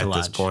Back at the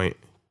this lodge. point,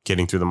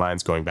 getting through the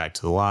mines, going back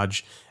to the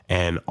lodge,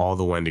 and all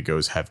the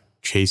Wendigos have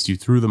chased you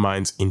through the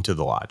mines into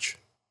the lodge.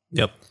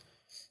 Yep.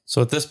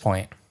 So at this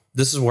point,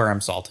 this is where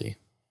I'm salty.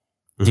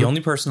 The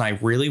only person I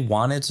really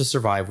wanted to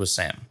survive was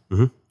Sam.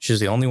 Mm-hmm. She's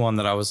the only one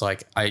that I was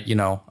like, I'm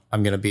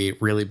going to be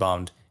really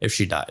bummed if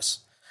she dies.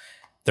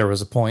 There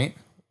was a point,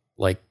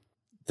 like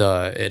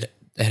it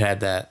had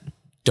that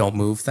don't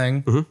move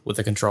thing with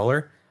the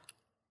controller.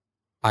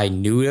 I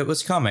knew it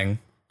was coming.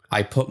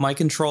 I put my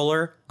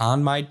controller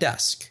on my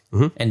desk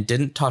and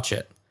didn't touch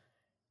it.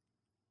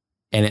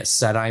 And it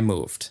said I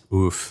moved.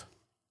 Oof.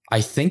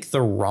 I think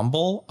the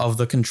rumble of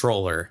the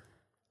controller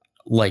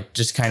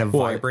just kind of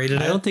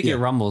vibrated. I don't think it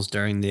rumbles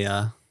during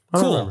the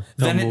Cool.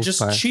 Then don't it move just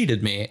part.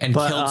 cheated me and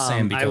But killed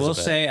Sam because I will of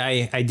it.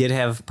 say I did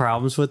have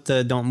problems with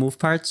the don't move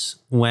parts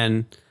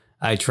when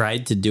I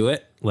tried to do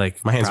it My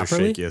hands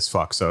properly. are shaky as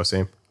fuck, so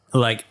same.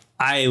 Like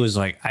I was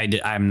like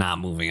I'm not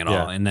moving at all,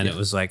 Yeah. and then it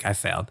was like I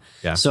failed.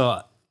 Yeah.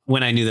 So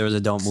when I knew there was a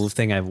don't move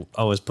thing, I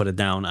always put it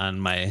down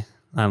on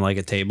like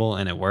a table,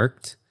 and it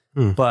worked.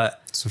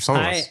 But So some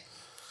of us.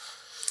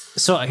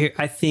 So here,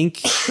 I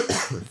think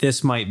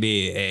this might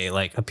be a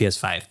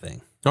PS5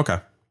 thing. Okay.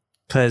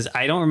 Because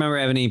I don't remember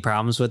having any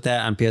problems with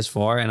that on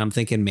PS4, and I'm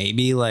thinking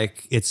maybe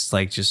it's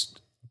just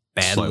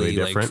badly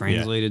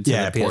translated to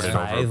the ported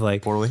PS5. over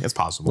poorly. It's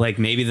possible. Like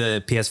maybe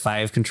the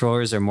PS5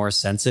 controllers are more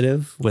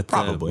sensitive with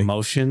Probably. the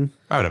motion.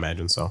 I would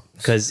imagine so.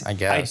 Because I I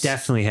guess.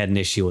 definitely had an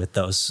issue with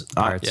those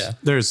parts. yeah.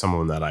 There's some of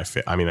them that I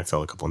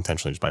fell a couple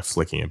intentionally just by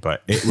flicking it,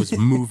 but it was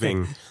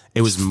moving.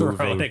 It was Throwing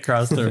moving. it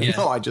across the room.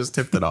 No, I just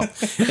tipped it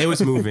off. It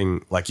was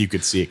moving like you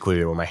could see it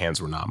clearly when my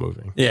hands were not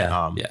moving.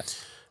 Yeah. Yeah.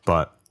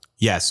 But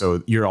yeah,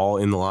 so you're all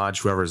in the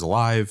lodge, whoever's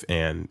alive,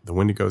 and the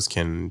Wendigos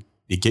can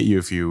get you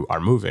if you are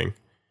moving.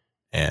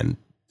 And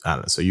I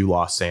don't know. So you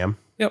lost Sam.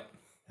 Yep.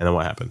 And then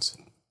what happens?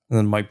 And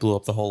then Mike blew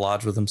up the whole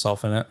lodge with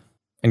himself in it.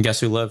 And guess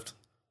who lived?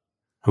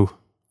 Who?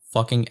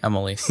 Fucking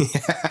Emily.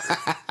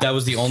 That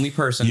was the only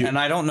person. And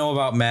I don't know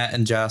about Matt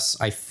and Jess.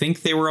 I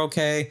think they were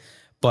okay.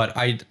 But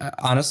I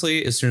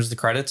honestly, as soon as the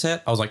credits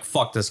hit, I was like,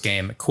 fuck this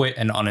game. Quit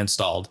and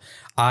uninstalled.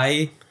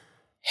 I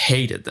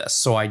hated this.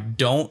 So I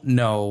don't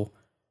know.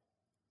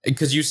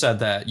 Because you said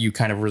that you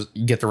kind of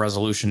get the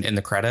resolution in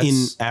the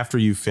credits. After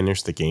you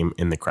finish the game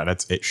in the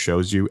credits, it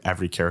shows you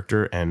every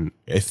character and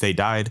if they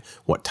died,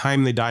 what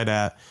time they died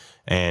at,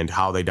 and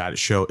how they died. It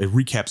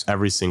recaps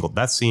every single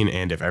death scene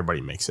and if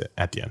everybody makes it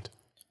at the end.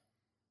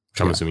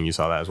 Which I'm assuming you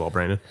saw that as well,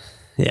 Brandon.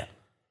 Yeah.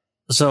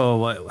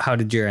 So how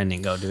did your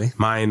ending go, Dewey?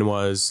 Mine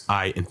was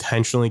I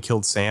intentionally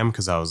killed Sam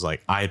because I was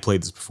like, I had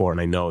played this before and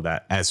I know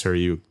that as her,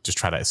 you just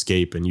try to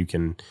escape and you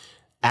can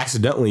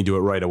accidentally do it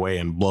right away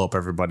and blow up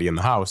everybody in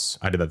the house.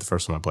 I did that the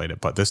first time I played it,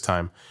 but this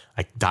time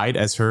I died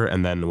as her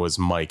and then was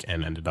Mike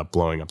and ended up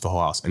blowing up the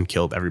whole house and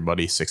killed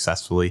everybody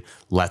successfully.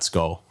 Let's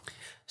go.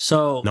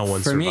 So No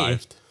one for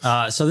survived.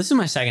 Me, so this is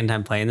my second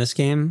time playing this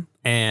game,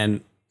 and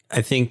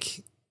I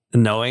think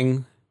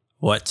knowing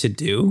what to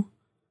do,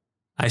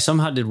 I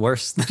somehow did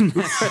worse than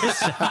my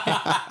first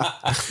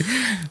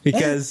time.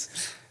 Because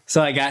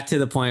so I got to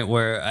the point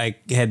where I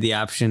had the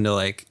option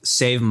to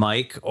save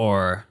Mike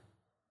or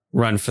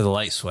run for the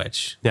light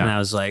switch. Yeah. And I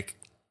was like,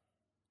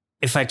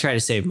 if I try to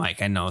save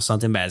Mike, I know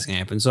something bad's gonna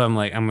happen. So I'm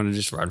like, I'm gonna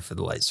just run for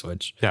the light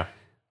switch. Yeah.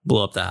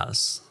 Blew up the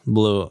house.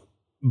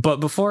 But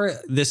before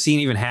this scene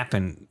even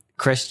happened,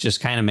 Chris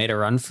just kind of made a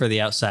run for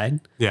the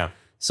outside. Yeah.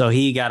 So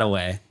he got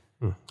away.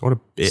 What a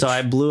bitch. So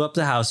I blew up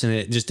the house and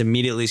it just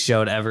immediately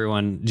showed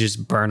everyone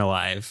just burn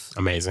alive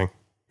Amazing.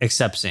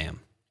 except Sam.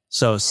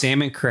 So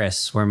Sam and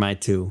Chris were my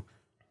two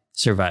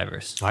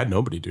survivors, I had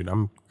nobody, dude.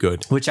 I'm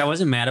good. which I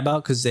wasn't mad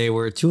about because they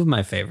were two of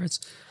my favorites.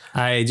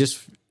 I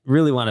just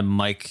really wanted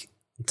Mike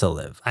to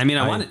live. I mean,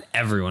 I wanted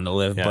everyone to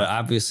live, Yeah. but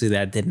obviously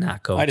that did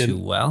not go I too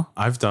didn't. well.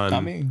 I've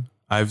Not me.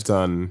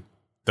 done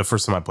the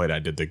first time I played, I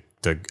did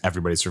the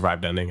everybody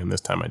survived ending, and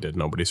this time I did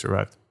nobody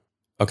survived.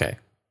 Okay.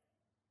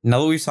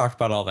 Now that we've talked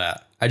about all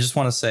that, I just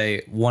want to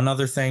say one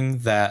other thing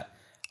that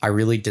I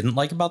really didn't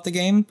like about the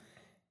game.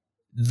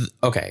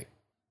 Okay.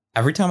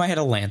 Every time I had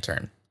a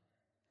lantern,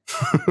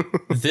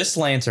 this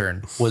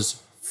lantern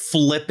was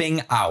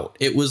flipping out.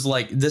 It was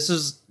like, this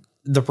is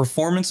the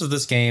performance of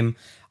this game.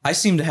 I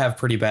seem to have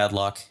pretty bad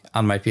luck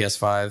on my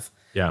PS5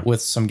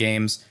 with some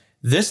games.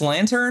 This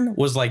lantern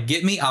was like,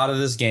 get me out of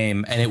this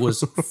game. And it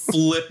was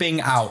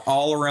flipping out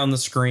all around the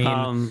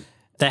screen.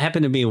 That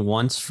happened to me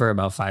once for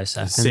about 5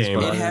 seconds. Same.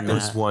 but It other than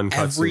happens that- one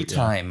every cutscene, yeah.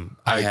 time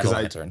I had a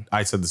lantern.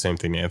 I said the same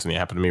thing to Anthony. It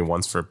happened to me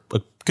once for a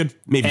good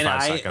maybe And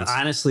 5 I seconds.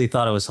 honestly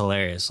thought it was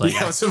hilarious. Like,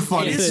 Yeah, it was so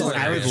funny. It is I was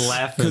hilarious.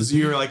 laughing. Because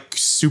you were like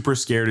super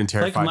scared and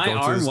Like terrified. my going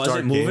through arm this dark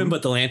wasn't moving, game.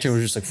 but the lantern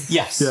was just like,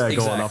 Yes, yeah, exactly.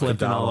 going up and Flipping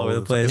down all over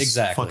the place. It's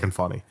Exactly. fucking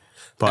funny.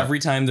 But Every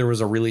time there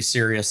was a really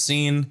serious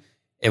scene,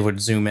 it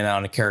would zoom in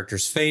on a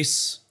character's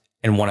face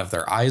and one of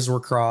their eyes were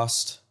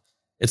crossed.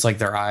 It's like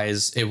their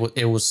eyes.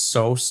 It was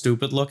so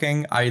stupid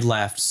looking. I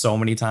laughed so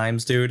many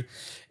times, dude.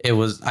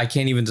 I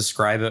can't even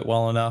describe it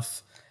well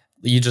enough.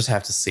 You just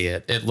have to see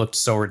it. It looked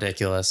so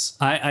ridiculous.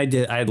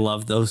 I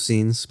love those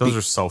scenes. those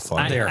are so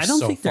fun. They are I don't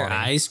so think their funny.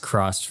 eyes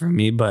crossed for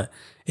me, but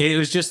it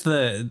was just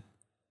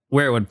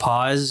where it would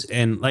pause.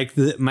 And like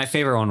my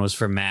favorite one was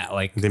for Matt,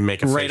 like They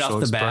make a right facial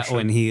off the bat expression.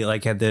 when he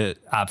had the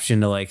option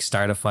to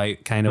start a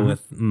fight kind of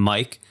with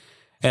Mike.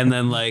 And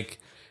then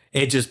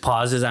it just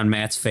pauses on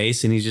Matt's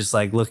face and he's just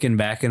looking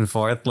back and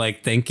forth,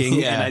 thinking.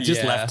 Yeah, and I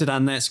just yeah. left it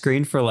on that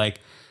screen for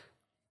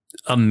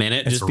a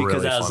minute It's just because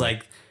really I was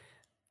funny.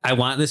 I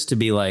want this to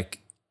be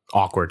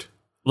Awkward.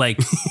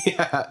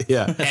 Yeah.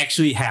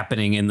 actually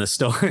happening in the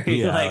story.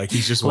 Yeah, like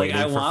he's just waiting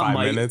I for want 5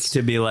 Mike minutes.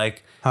 to be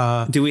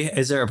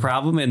is there a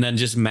problem? And then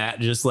just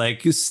Matt just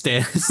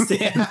stand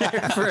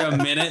there for a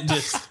minute,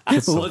 just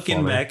so looking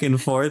funny. back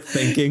and forth,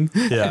 thinking.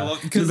 Yeah.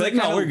 Because He's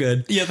no, we're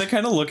good. Yeah, they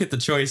kind of look at the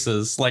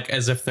choices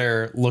as if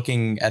they're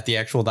looking at the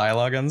actual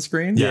dialogue on the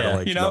screen.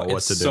 Yeah, know what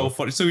it's to do. so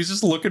funny. So he's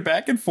just looking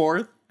back and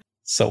forth.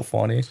 So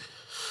funny.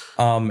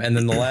 And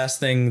then the last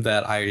thing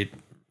that I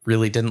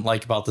really didn't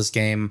like about this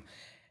game,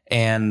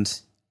 and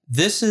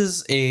this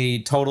is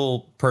a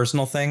total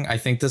personal thing. I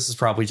think this is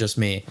probably just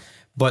me,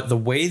 but the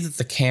way that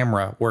the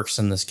camera works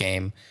in this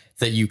game,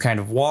 that you kind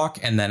of walk,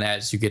 and then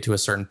as you get to a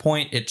certain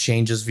point, it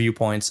changes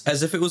viewpoints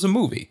as if it was a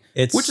movie,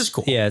 which is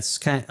cool. Yeah, it's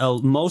kind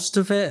of most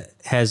of it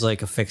has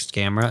like a fixed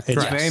camera. It's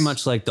Correct. very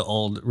much like the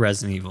old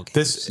Resident Evil games.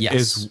 This Yes.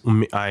 is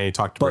I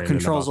talked to but Brandon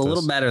controls a about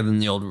little this. better than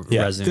the old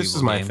Yeah, Resident Evil this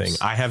is my games. thing.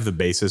 I have the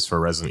basis for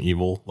Resident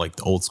Evil, like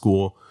the old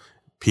school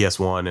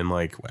PS1 and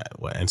like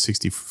what,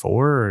 N64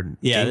 or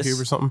Yeah,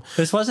 GameCube or something.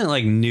 This wasn't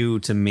like new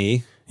to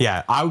me.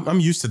 Yeah,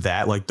 I'm used to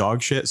that, like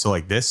dog shit. So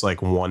like this,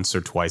 like once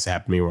or twice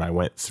happened to me where I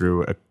went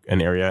through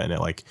an area and it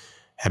like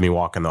had me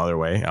walking the other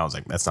way. I was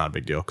like, that's not a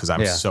big deal because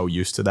I'm Yeah. so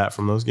used to that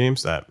from those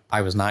games that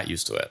I was not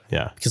used to it.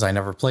 yeah. Because I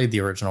never played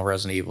the original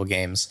Resident Evil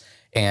games.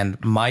 And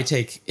my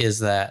take is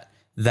that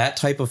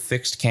type of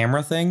fixed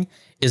camera thing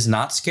is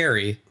not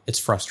scary. It's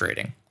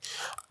frustrating.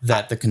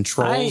 That the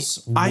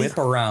controls whip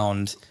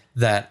around,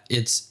 that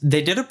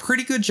they did a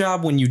pretty good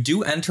job when you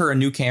do enter a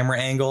new camera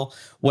angle,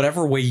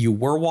 whatever way you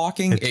were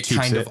walking, it keeps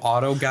kind it. of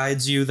auto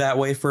guides you that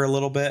way for a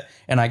little bit.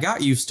 And I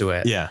got used to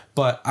it. Yeah.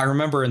 But I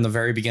remember in the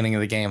very beginning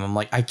of the game, I'm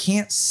like, I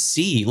can't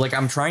see. Like,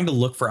 I'm trying to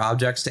look for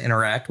objects to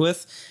interact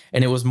with.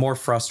 And it was more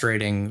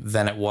frustrating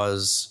than it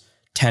was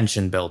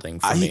tension building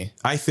for me.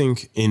 I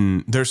think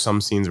there's some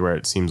scenes where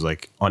it seems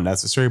like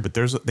unnecessary, but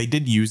they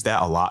did use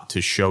that a lot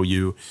to show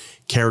you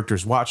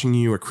characters watching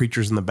you or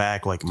creatures in the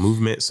back, like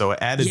movement. So it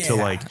added to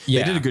like,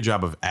 they did a good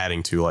job of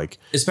adding to like,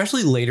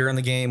 especially later in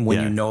the game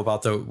when you know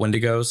about the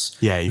Wendigos.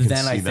 Yeah, you can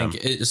then see I them.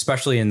 think,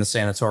 especially in the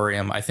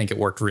sanatorium, I think it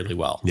worked really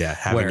well. yeah,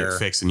 having it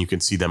fixed and you can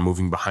see them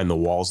moving behind the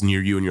walls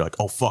near you and you're like,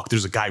 oh fuck,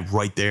 there's a guy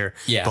right there.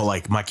 Yeah. But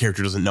like my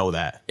character doesn't know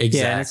that. Exactly.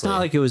 Yeah, and it's not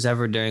like it was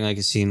ever during like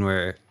a scene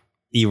where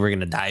you were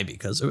gonna die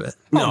because of it.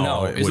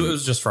 no, it wouldn't.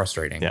 was just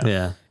frustrating. Yeah.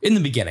 Yeah. In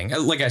the beginning,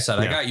 like I said,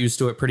 I got used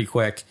to it pretty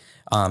quick.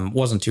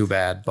 Wasn't too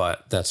bad,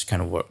 but that's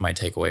kind of what my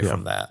takeaway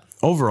from that.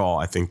 Overall,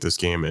 I think this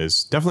game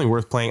is definitely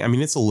worth playing. I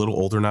mean, it's a little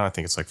older now. I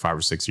think it's like 5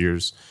 or 6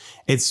 years.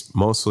 It's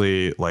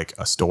mostly like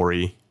a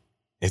story.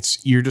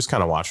 You're just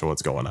kind of watching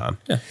what's going on.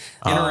 Yeah.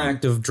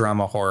 Interactive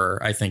drama horror,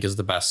 I think, is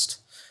the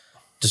best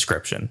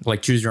description.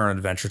 Like choose your own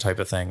adventure type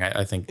of thing.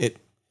 I think It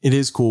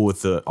is cool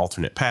with the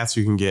alternate paths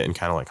you can get and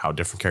kind of like how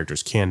different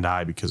characters can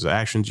die because of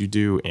actions you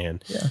do.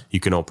 And you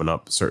can open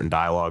up certain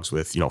dialogues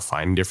with,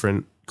 finding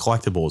different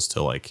collectibles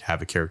to like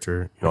have a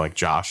character, like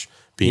Josh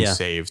being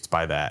saved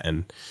by that.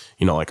 And,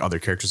 like other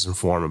characters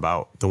inform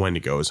about the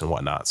Wendigos and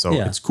whatnot. So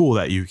it's cool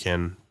that you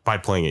can, by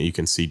playing it, you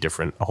can see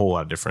a whole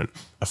lot of different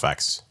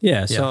effects.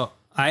 Yeah. So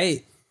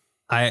I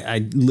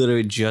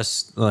literally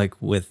just like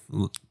with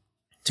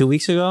 2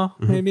 weeks ago,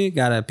 maybe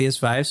got a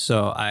PS5.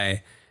 So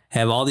I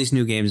have all these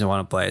new games I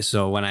want to play.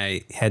 So when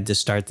I had to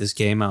start this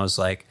game, I was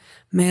like,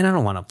 man, I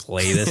don't want to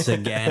play this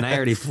again. I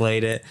already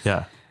played it.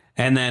 Yeah.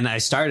 And then I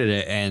started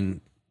it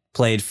and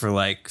played for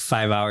like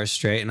 5 hours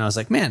straight. And I was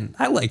like, man,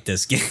 I like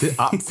this game.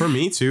 For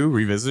me too,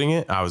 revisiting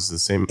it, I was the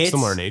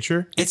similar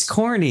nature. It's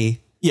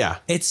corny. Yeah.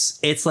 It's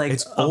like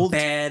It's a old-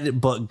 bad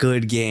but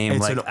good game.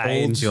 It's Like an I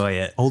old- enjoy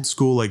it. Old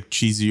school, like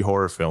cheesy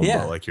horror film. Yeah.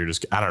 But like you're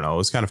just, I don't know. It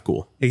was kind of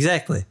cool.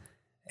 Exactly.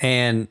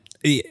 And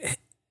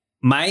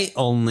my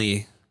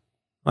only,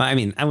 well, I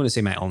mean, I wouldn't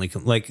say my only,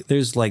 like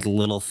there's like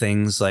little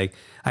things like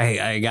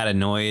I got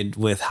annoyed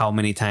with how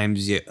many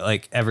times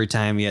every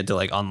time you had to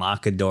like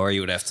unlock a door,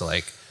 you would have to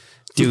like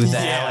do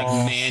that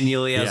like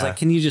manually. I was Yeah. like,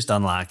 can you just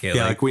unlock it?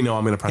 Yeah, like we know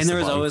I'm going to press and the there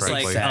was button always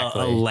correctly. like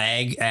a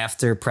lag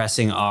after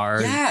pressing R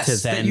to that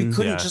then you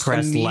couldn't just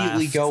press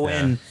immediately left. go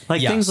in.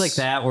 Like Yes. things like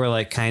that were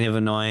like kind of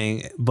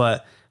annoying.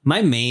 But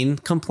my main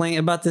complaint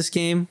about this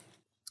game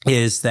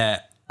is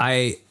that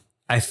I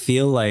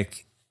feel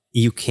like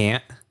you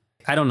can't.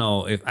 I don't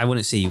know if I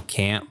wouldn't say you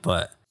can't,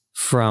 but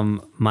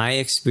from my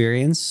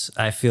experience,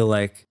 I feel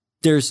like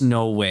there's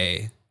no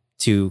way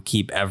to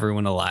keep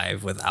everyone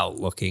alive without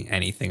looking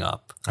anything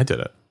up. I did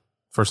it.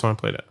 First time I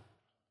played it.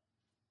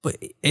 But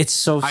it's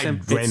so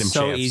simple. random It's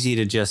so chance. easy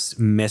to just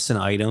miss an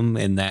item,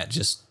 and that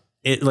just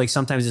it like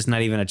sometimes it's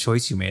not even a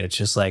choice you made. It's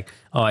just like,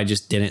 oh, I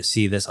just didn't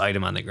see this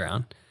item on the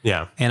ground,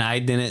 Yeah. and I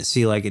didn't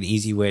see like an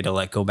easy way to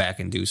like go back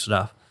and do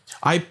stuff.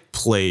 I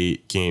play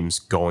games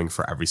going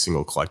for every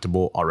single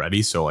collectible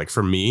already. So like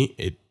for me,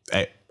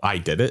 I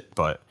did it.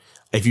 But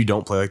if you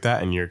don't play like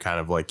that and you're kind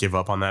of like give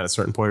up on that at a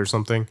certain point or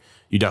something,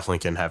 you definitely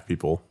can have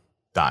people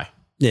die.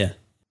 Yeah,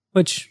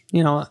 which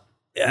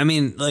I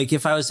mean, like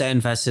if I was that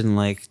invested in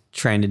like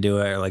trying to do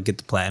it or like get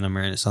the platinum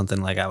or something,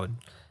 like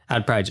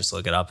I'd probably just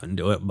look it up and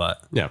do it.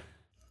 But Yeah.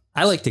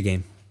 I like the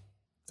game.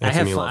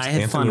 Anthony I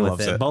had fun with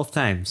loves it both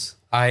times.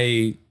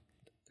 I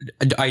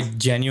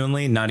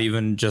genuinely, not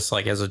even just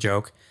like as a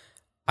joke,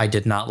 I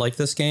did not like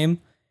this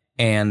game,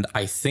 and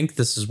I think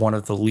this is one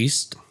of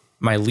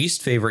my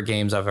least favorite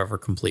games I've ever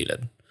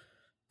completed.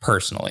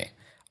 Personally,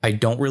 I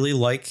don't really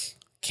like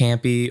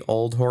campy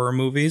old horror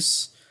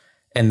movies,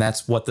 and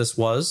that's what this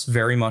was,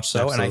 very much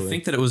so. Absolutely. And I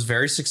think that it was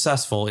very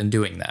successful in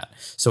doing that.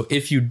 So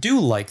if you do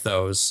like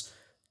those,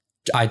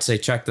 I'd say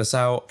check this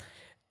out.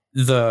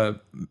 The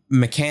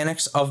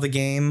mechanics of the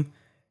game,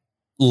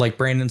 like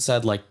Brandon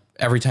said, like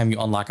every time you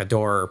unlock a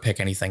door or pick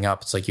anything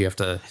up, it's like you have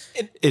to.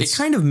 It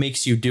kind of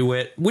makes you do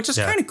it, which is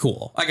kind of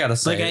cool. I gotta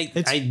say,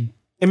 Like I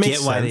it makes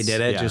get why they sense.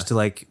 did it, Yeah. just to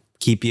like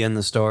keep you in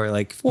the story,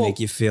 like make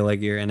you feel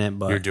like you're in it.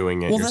 But You're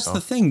doing it Well, yourself.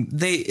 that's the thing.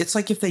 It's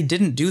like if they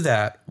didn't do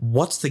that,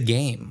 what's the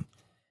game?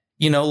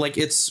 You know, like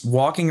it's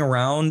walking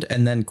around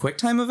and then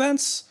QuickTime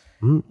events.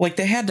 Like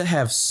they had to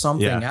have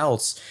something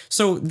else.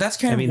 So that's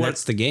kind I of mean, what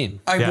that's the game.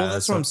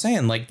 that's what I'm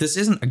saying. Like this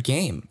isn't a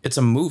game. It's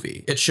a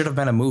movie. It should have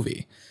been a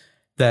movie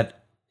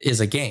that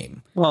is a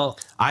game. Well,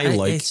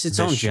 it's its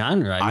own this-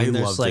 genre. I mean,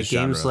 love there's like this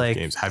genre games of like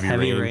games.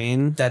 Heavy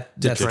Rain, That's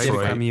Detroit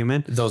different. Become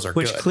Human. Those are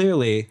which good.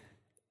 clearly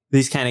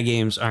these kind of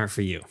games aren't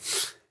for you.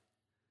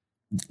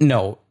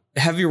 No,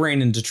 Heavy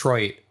Rain and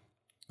Detroit,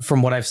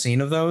 from what I've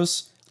seen of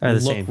those, Are the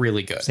look same.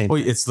 really good. Same. Oh,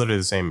 it's literally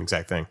the same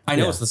exact thing. I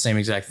know Yeah. it's the same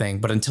exact thing,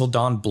 but Until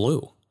Dawn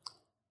Blue.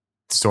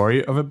 The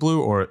story of it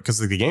blue, or because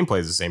the gameplay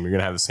is the same, you're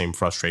gonna have the same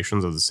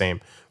frustrations of the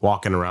same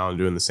walking around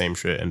doing the same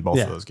shit in both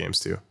Yeah. of those games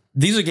too.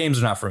 These are games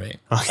are not for me.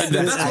 That's what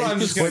I'm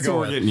just gonna That's go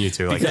what we're with. getting you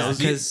to. Like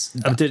Because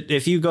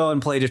if you go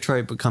and play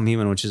Detroit Become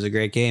Human, which is a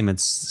great game,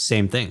 it's the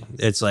same thing.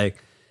 It's like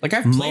Like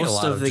I've played a most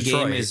lot of the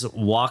Detroit. game is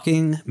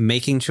walking,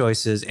 making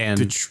choices, and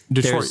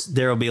Detroit.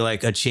 there will be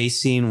like a chase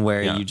scene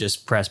where Yeah. you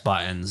just press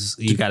buttons.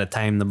 You got to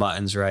time the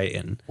buttons right,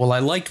 and Well, I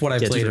liked what I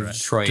Get played to of it.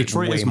 Detroit.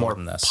 Detroit way is more more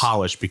than this.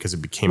 polished because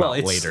it became out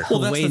it's later. a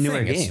that's way the newer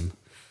thing. It's- game.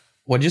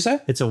 What'd you say?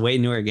 It's a way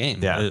newer game.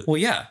 Yeah. Well,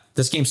 yeah,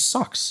 this game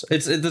sucks.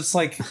 It's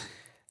like,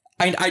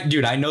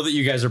 dude, I know that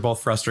you guys are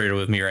both frustrated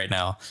with me right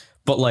now,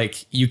 but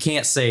like, you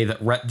can't say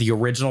that the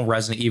original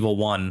Resident Evil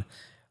 1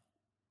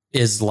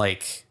 is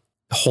like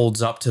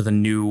holds up to the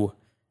new,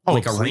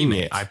 like a playing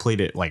remake. it, I played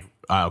it like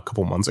a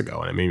couple months ago,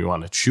 and it made me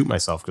want to shoot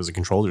myself because the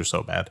controls are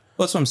so bad.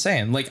 That's what I'm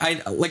saying. Like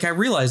I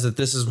realized that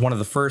this is one of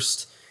the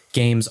first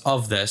games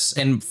of this,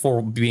 and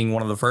for being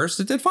one of the first,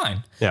 it did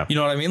fine. Yeah. You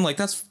know what I mean? Like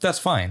that's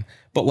fine.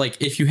 But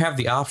like if you have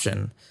the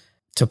option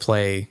to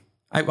play,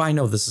 I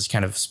know this is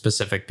kind of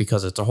specific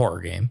because it's a horror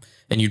game,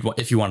 and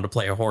if you wanted to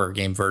play a horror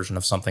game version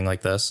of something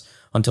like this,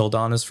 Until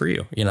Dawn is for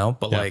you, you know?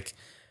 But like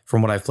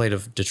from what I've played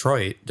of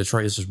Detroit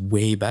is just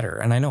way better.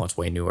 And I know it's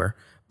way newer,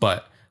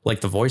 but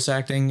like the voice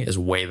acting is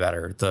way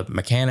better. The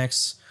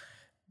mechanics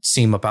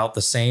seem about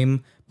the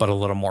same, but a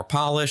little more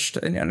polished.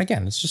 And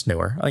again, it's just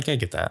newer. Like I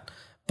get that.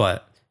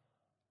 But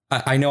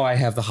I know I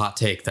have the hot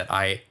take that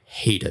I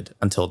hated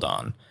Until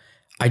Dawn.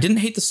 I didn't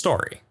hate the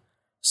story,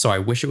 so I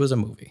wish it was a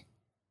movie.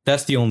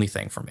 That's the only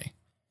thing for me.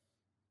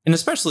 And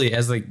especially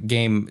as the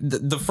game,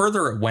 the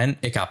further it went,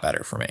 it got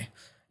better for me,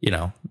 you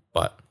know,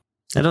 but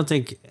I don't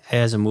think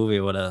as a movie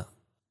it would have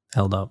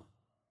held up.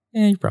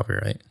 yeah, you're probably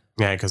right.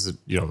 Yeah, because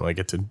you don't really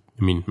get to,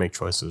 make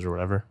choices or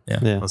whatever. Yeah.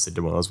 Unless they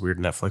did one of those weird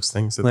Netflix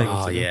things. That Like- they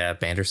used Oh to do. yeah,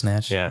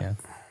 Bandersnatch. Yeah.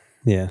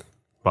 Yeah.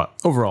 But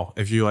overall,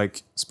 if you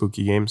like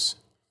spooky games,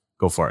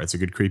 go for it. It's a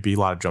good creepy, a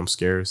lot of jump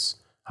scares.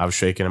 I was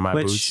shaking in my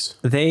Which boots.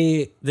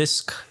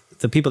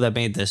 the people that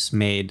made this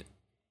made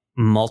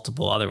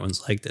multiple other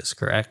ones like this,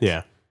 correct?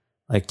 Yeah.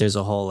 Like there's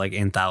a whole like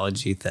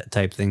anthology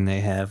type thing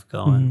they have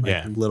going, like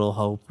Yeah. Little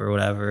Hope or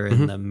whatever,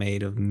 and the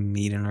Maid of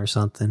Medan or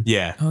something.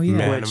 Yeah. Oh, yeah.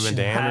 Man Which of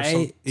Medan or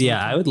something.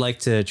 I would like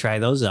to try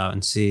those out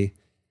and see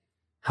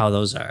how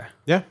those are,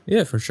 Yeah.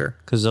 Yeah, for sure.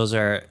 because those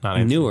are Not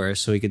Anthony. newer,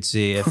 so we could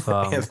see if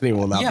Anthony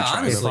will not yeah, be trying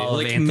honestly, to- all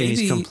like, of Anthony's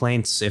maybe-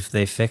 complaints if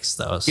they fix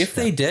those. If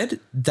they did,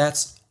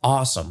 that's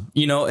awesome.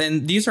 You know,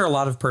 and these are a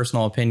lot of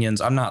personal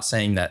opinions. I'm not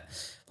saying that,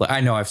 like, I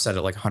know I've said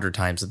it like 100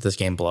 times that this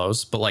game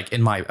blows, but like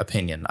in my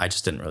opinion, I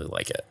just didn't really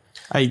like it.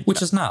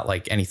 Which is not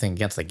like anything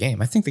against the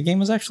game. I think the game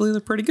was actually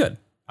pretty good.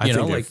 I You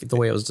know, think like the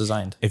way it was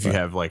designed. if you But-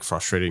 have like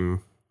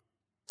frustrating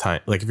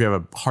time, like if you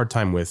have a hard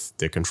time with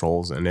the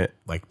controls and it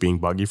like being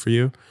buggy for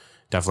you,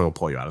 definitely will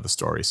pull you out of the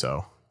story.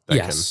 So that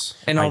yes,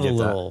 and I all the get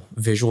that. little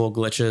visual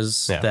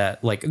glitches Yeah.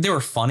 that like they were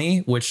funny,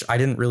 which I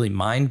didn't really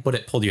mind, but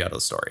it pulled you out of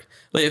the story.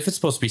 Like if it's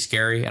supposed to be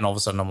scary, and all of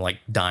a sudden I'm like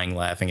dying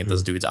laughing at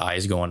this dude's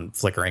eyes going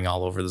flickering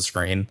all over the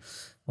screen,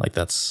 like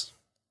that's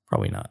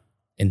probably not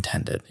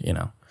intended, you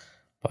know.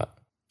 But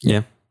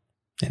yeah.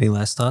 Any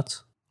last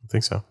thoughts? I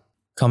think so.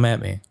 come at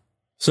me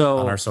So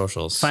on our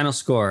socials. final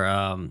score,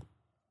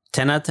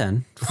 10 out of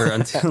 10 for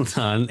Until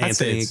Dawn. I'd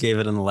say Anthony it's- gave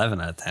it an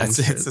 11 out of 10.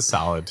 It's a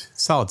solid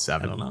I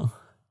 7. don't know.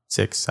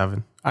 6,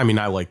 7. I mean,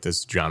 I like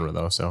this genre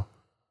though, so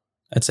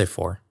I'd say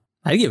 4.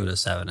 I'd give it a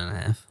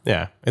 7.5.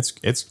 yeah,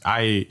 it's.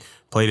 I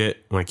played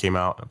it when it came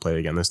out. I played it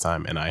again this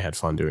time, and I had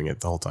fun doing it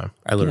the whole time.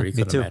 I literally Yeah,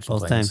 me couldn't too, imagine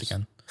both playing this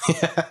times.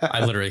 again.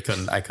 I literally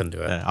couldn't. I couldn't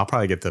do it. Yeah, I'll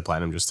probably get the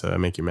platinum just to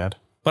make you mad.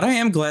 But I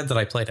am glad that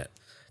I played it.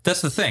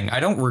 That's the thing. I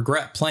don't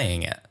regret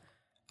playing it.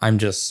 I'm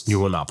just. You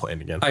will not play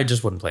it again. I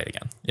just wouldn't play it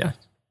again. Yeah.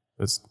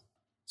 It's,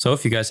 So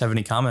if you guys have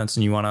any comments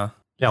and you want to.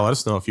 yeah, let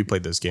us know if you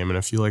played this game and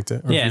if you liked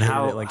it. Or Yeah, if and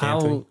you hated how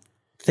Anthony.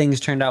 things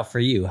turned out for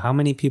you. How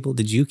many people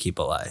did you keep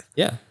alive?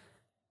 Yeah.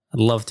 I'd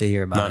love to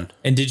hear about None. it.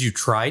 And did you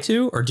try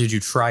to, or did you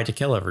try to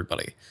kill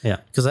everybody? Yeah.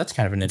 Because that's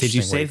kind of an Did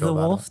interesting you way to save go the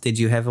about wolf? Did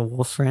you have a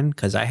wolf friend?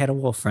 Because I had a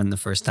wolf friend the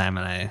first time,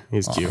 and I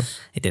He's cute.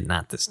 did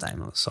not this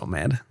time. I was so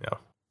mad. Yeah.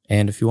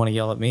 And if you want to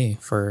yell at me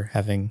for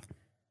having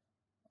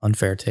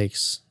unfair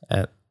takes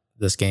at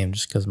this game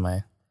just because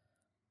my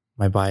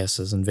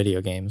biases in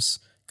video games,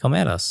 come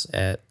at us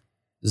at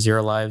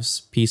Zero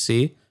Lives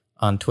PC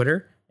on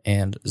Twitter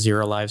and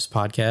Zero Lives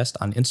Podcast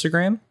on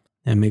Instagram.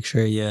 And make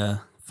sure you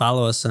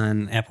follow us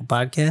on Apple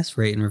Podcasts,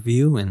 rate and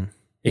review, and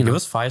Give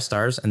us 5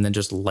 stars and then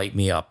just light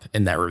me up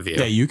in that review.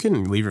 Yeah, you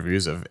can leave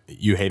reviews of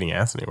you hating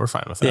Anthony. We're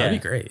fine with that. That'd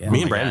be great. Yeah.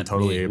 Me and Brandon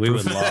totally we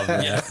would approve. love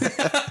that.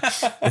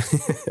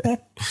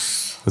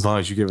 As long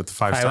as you give it the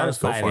 5 stars,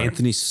 go for it.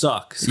 Anthony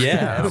sucks.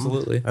 Yeah,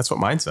 absolutely. That's what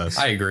mine says.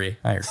 I agree.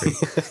 All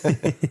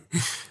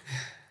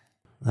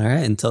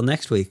right. Until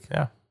next week.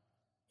 Yeah.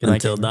 Good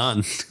night, Until gamers.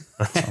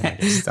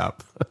 dawn.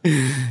 Stop.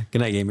 Good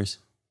night, gamers.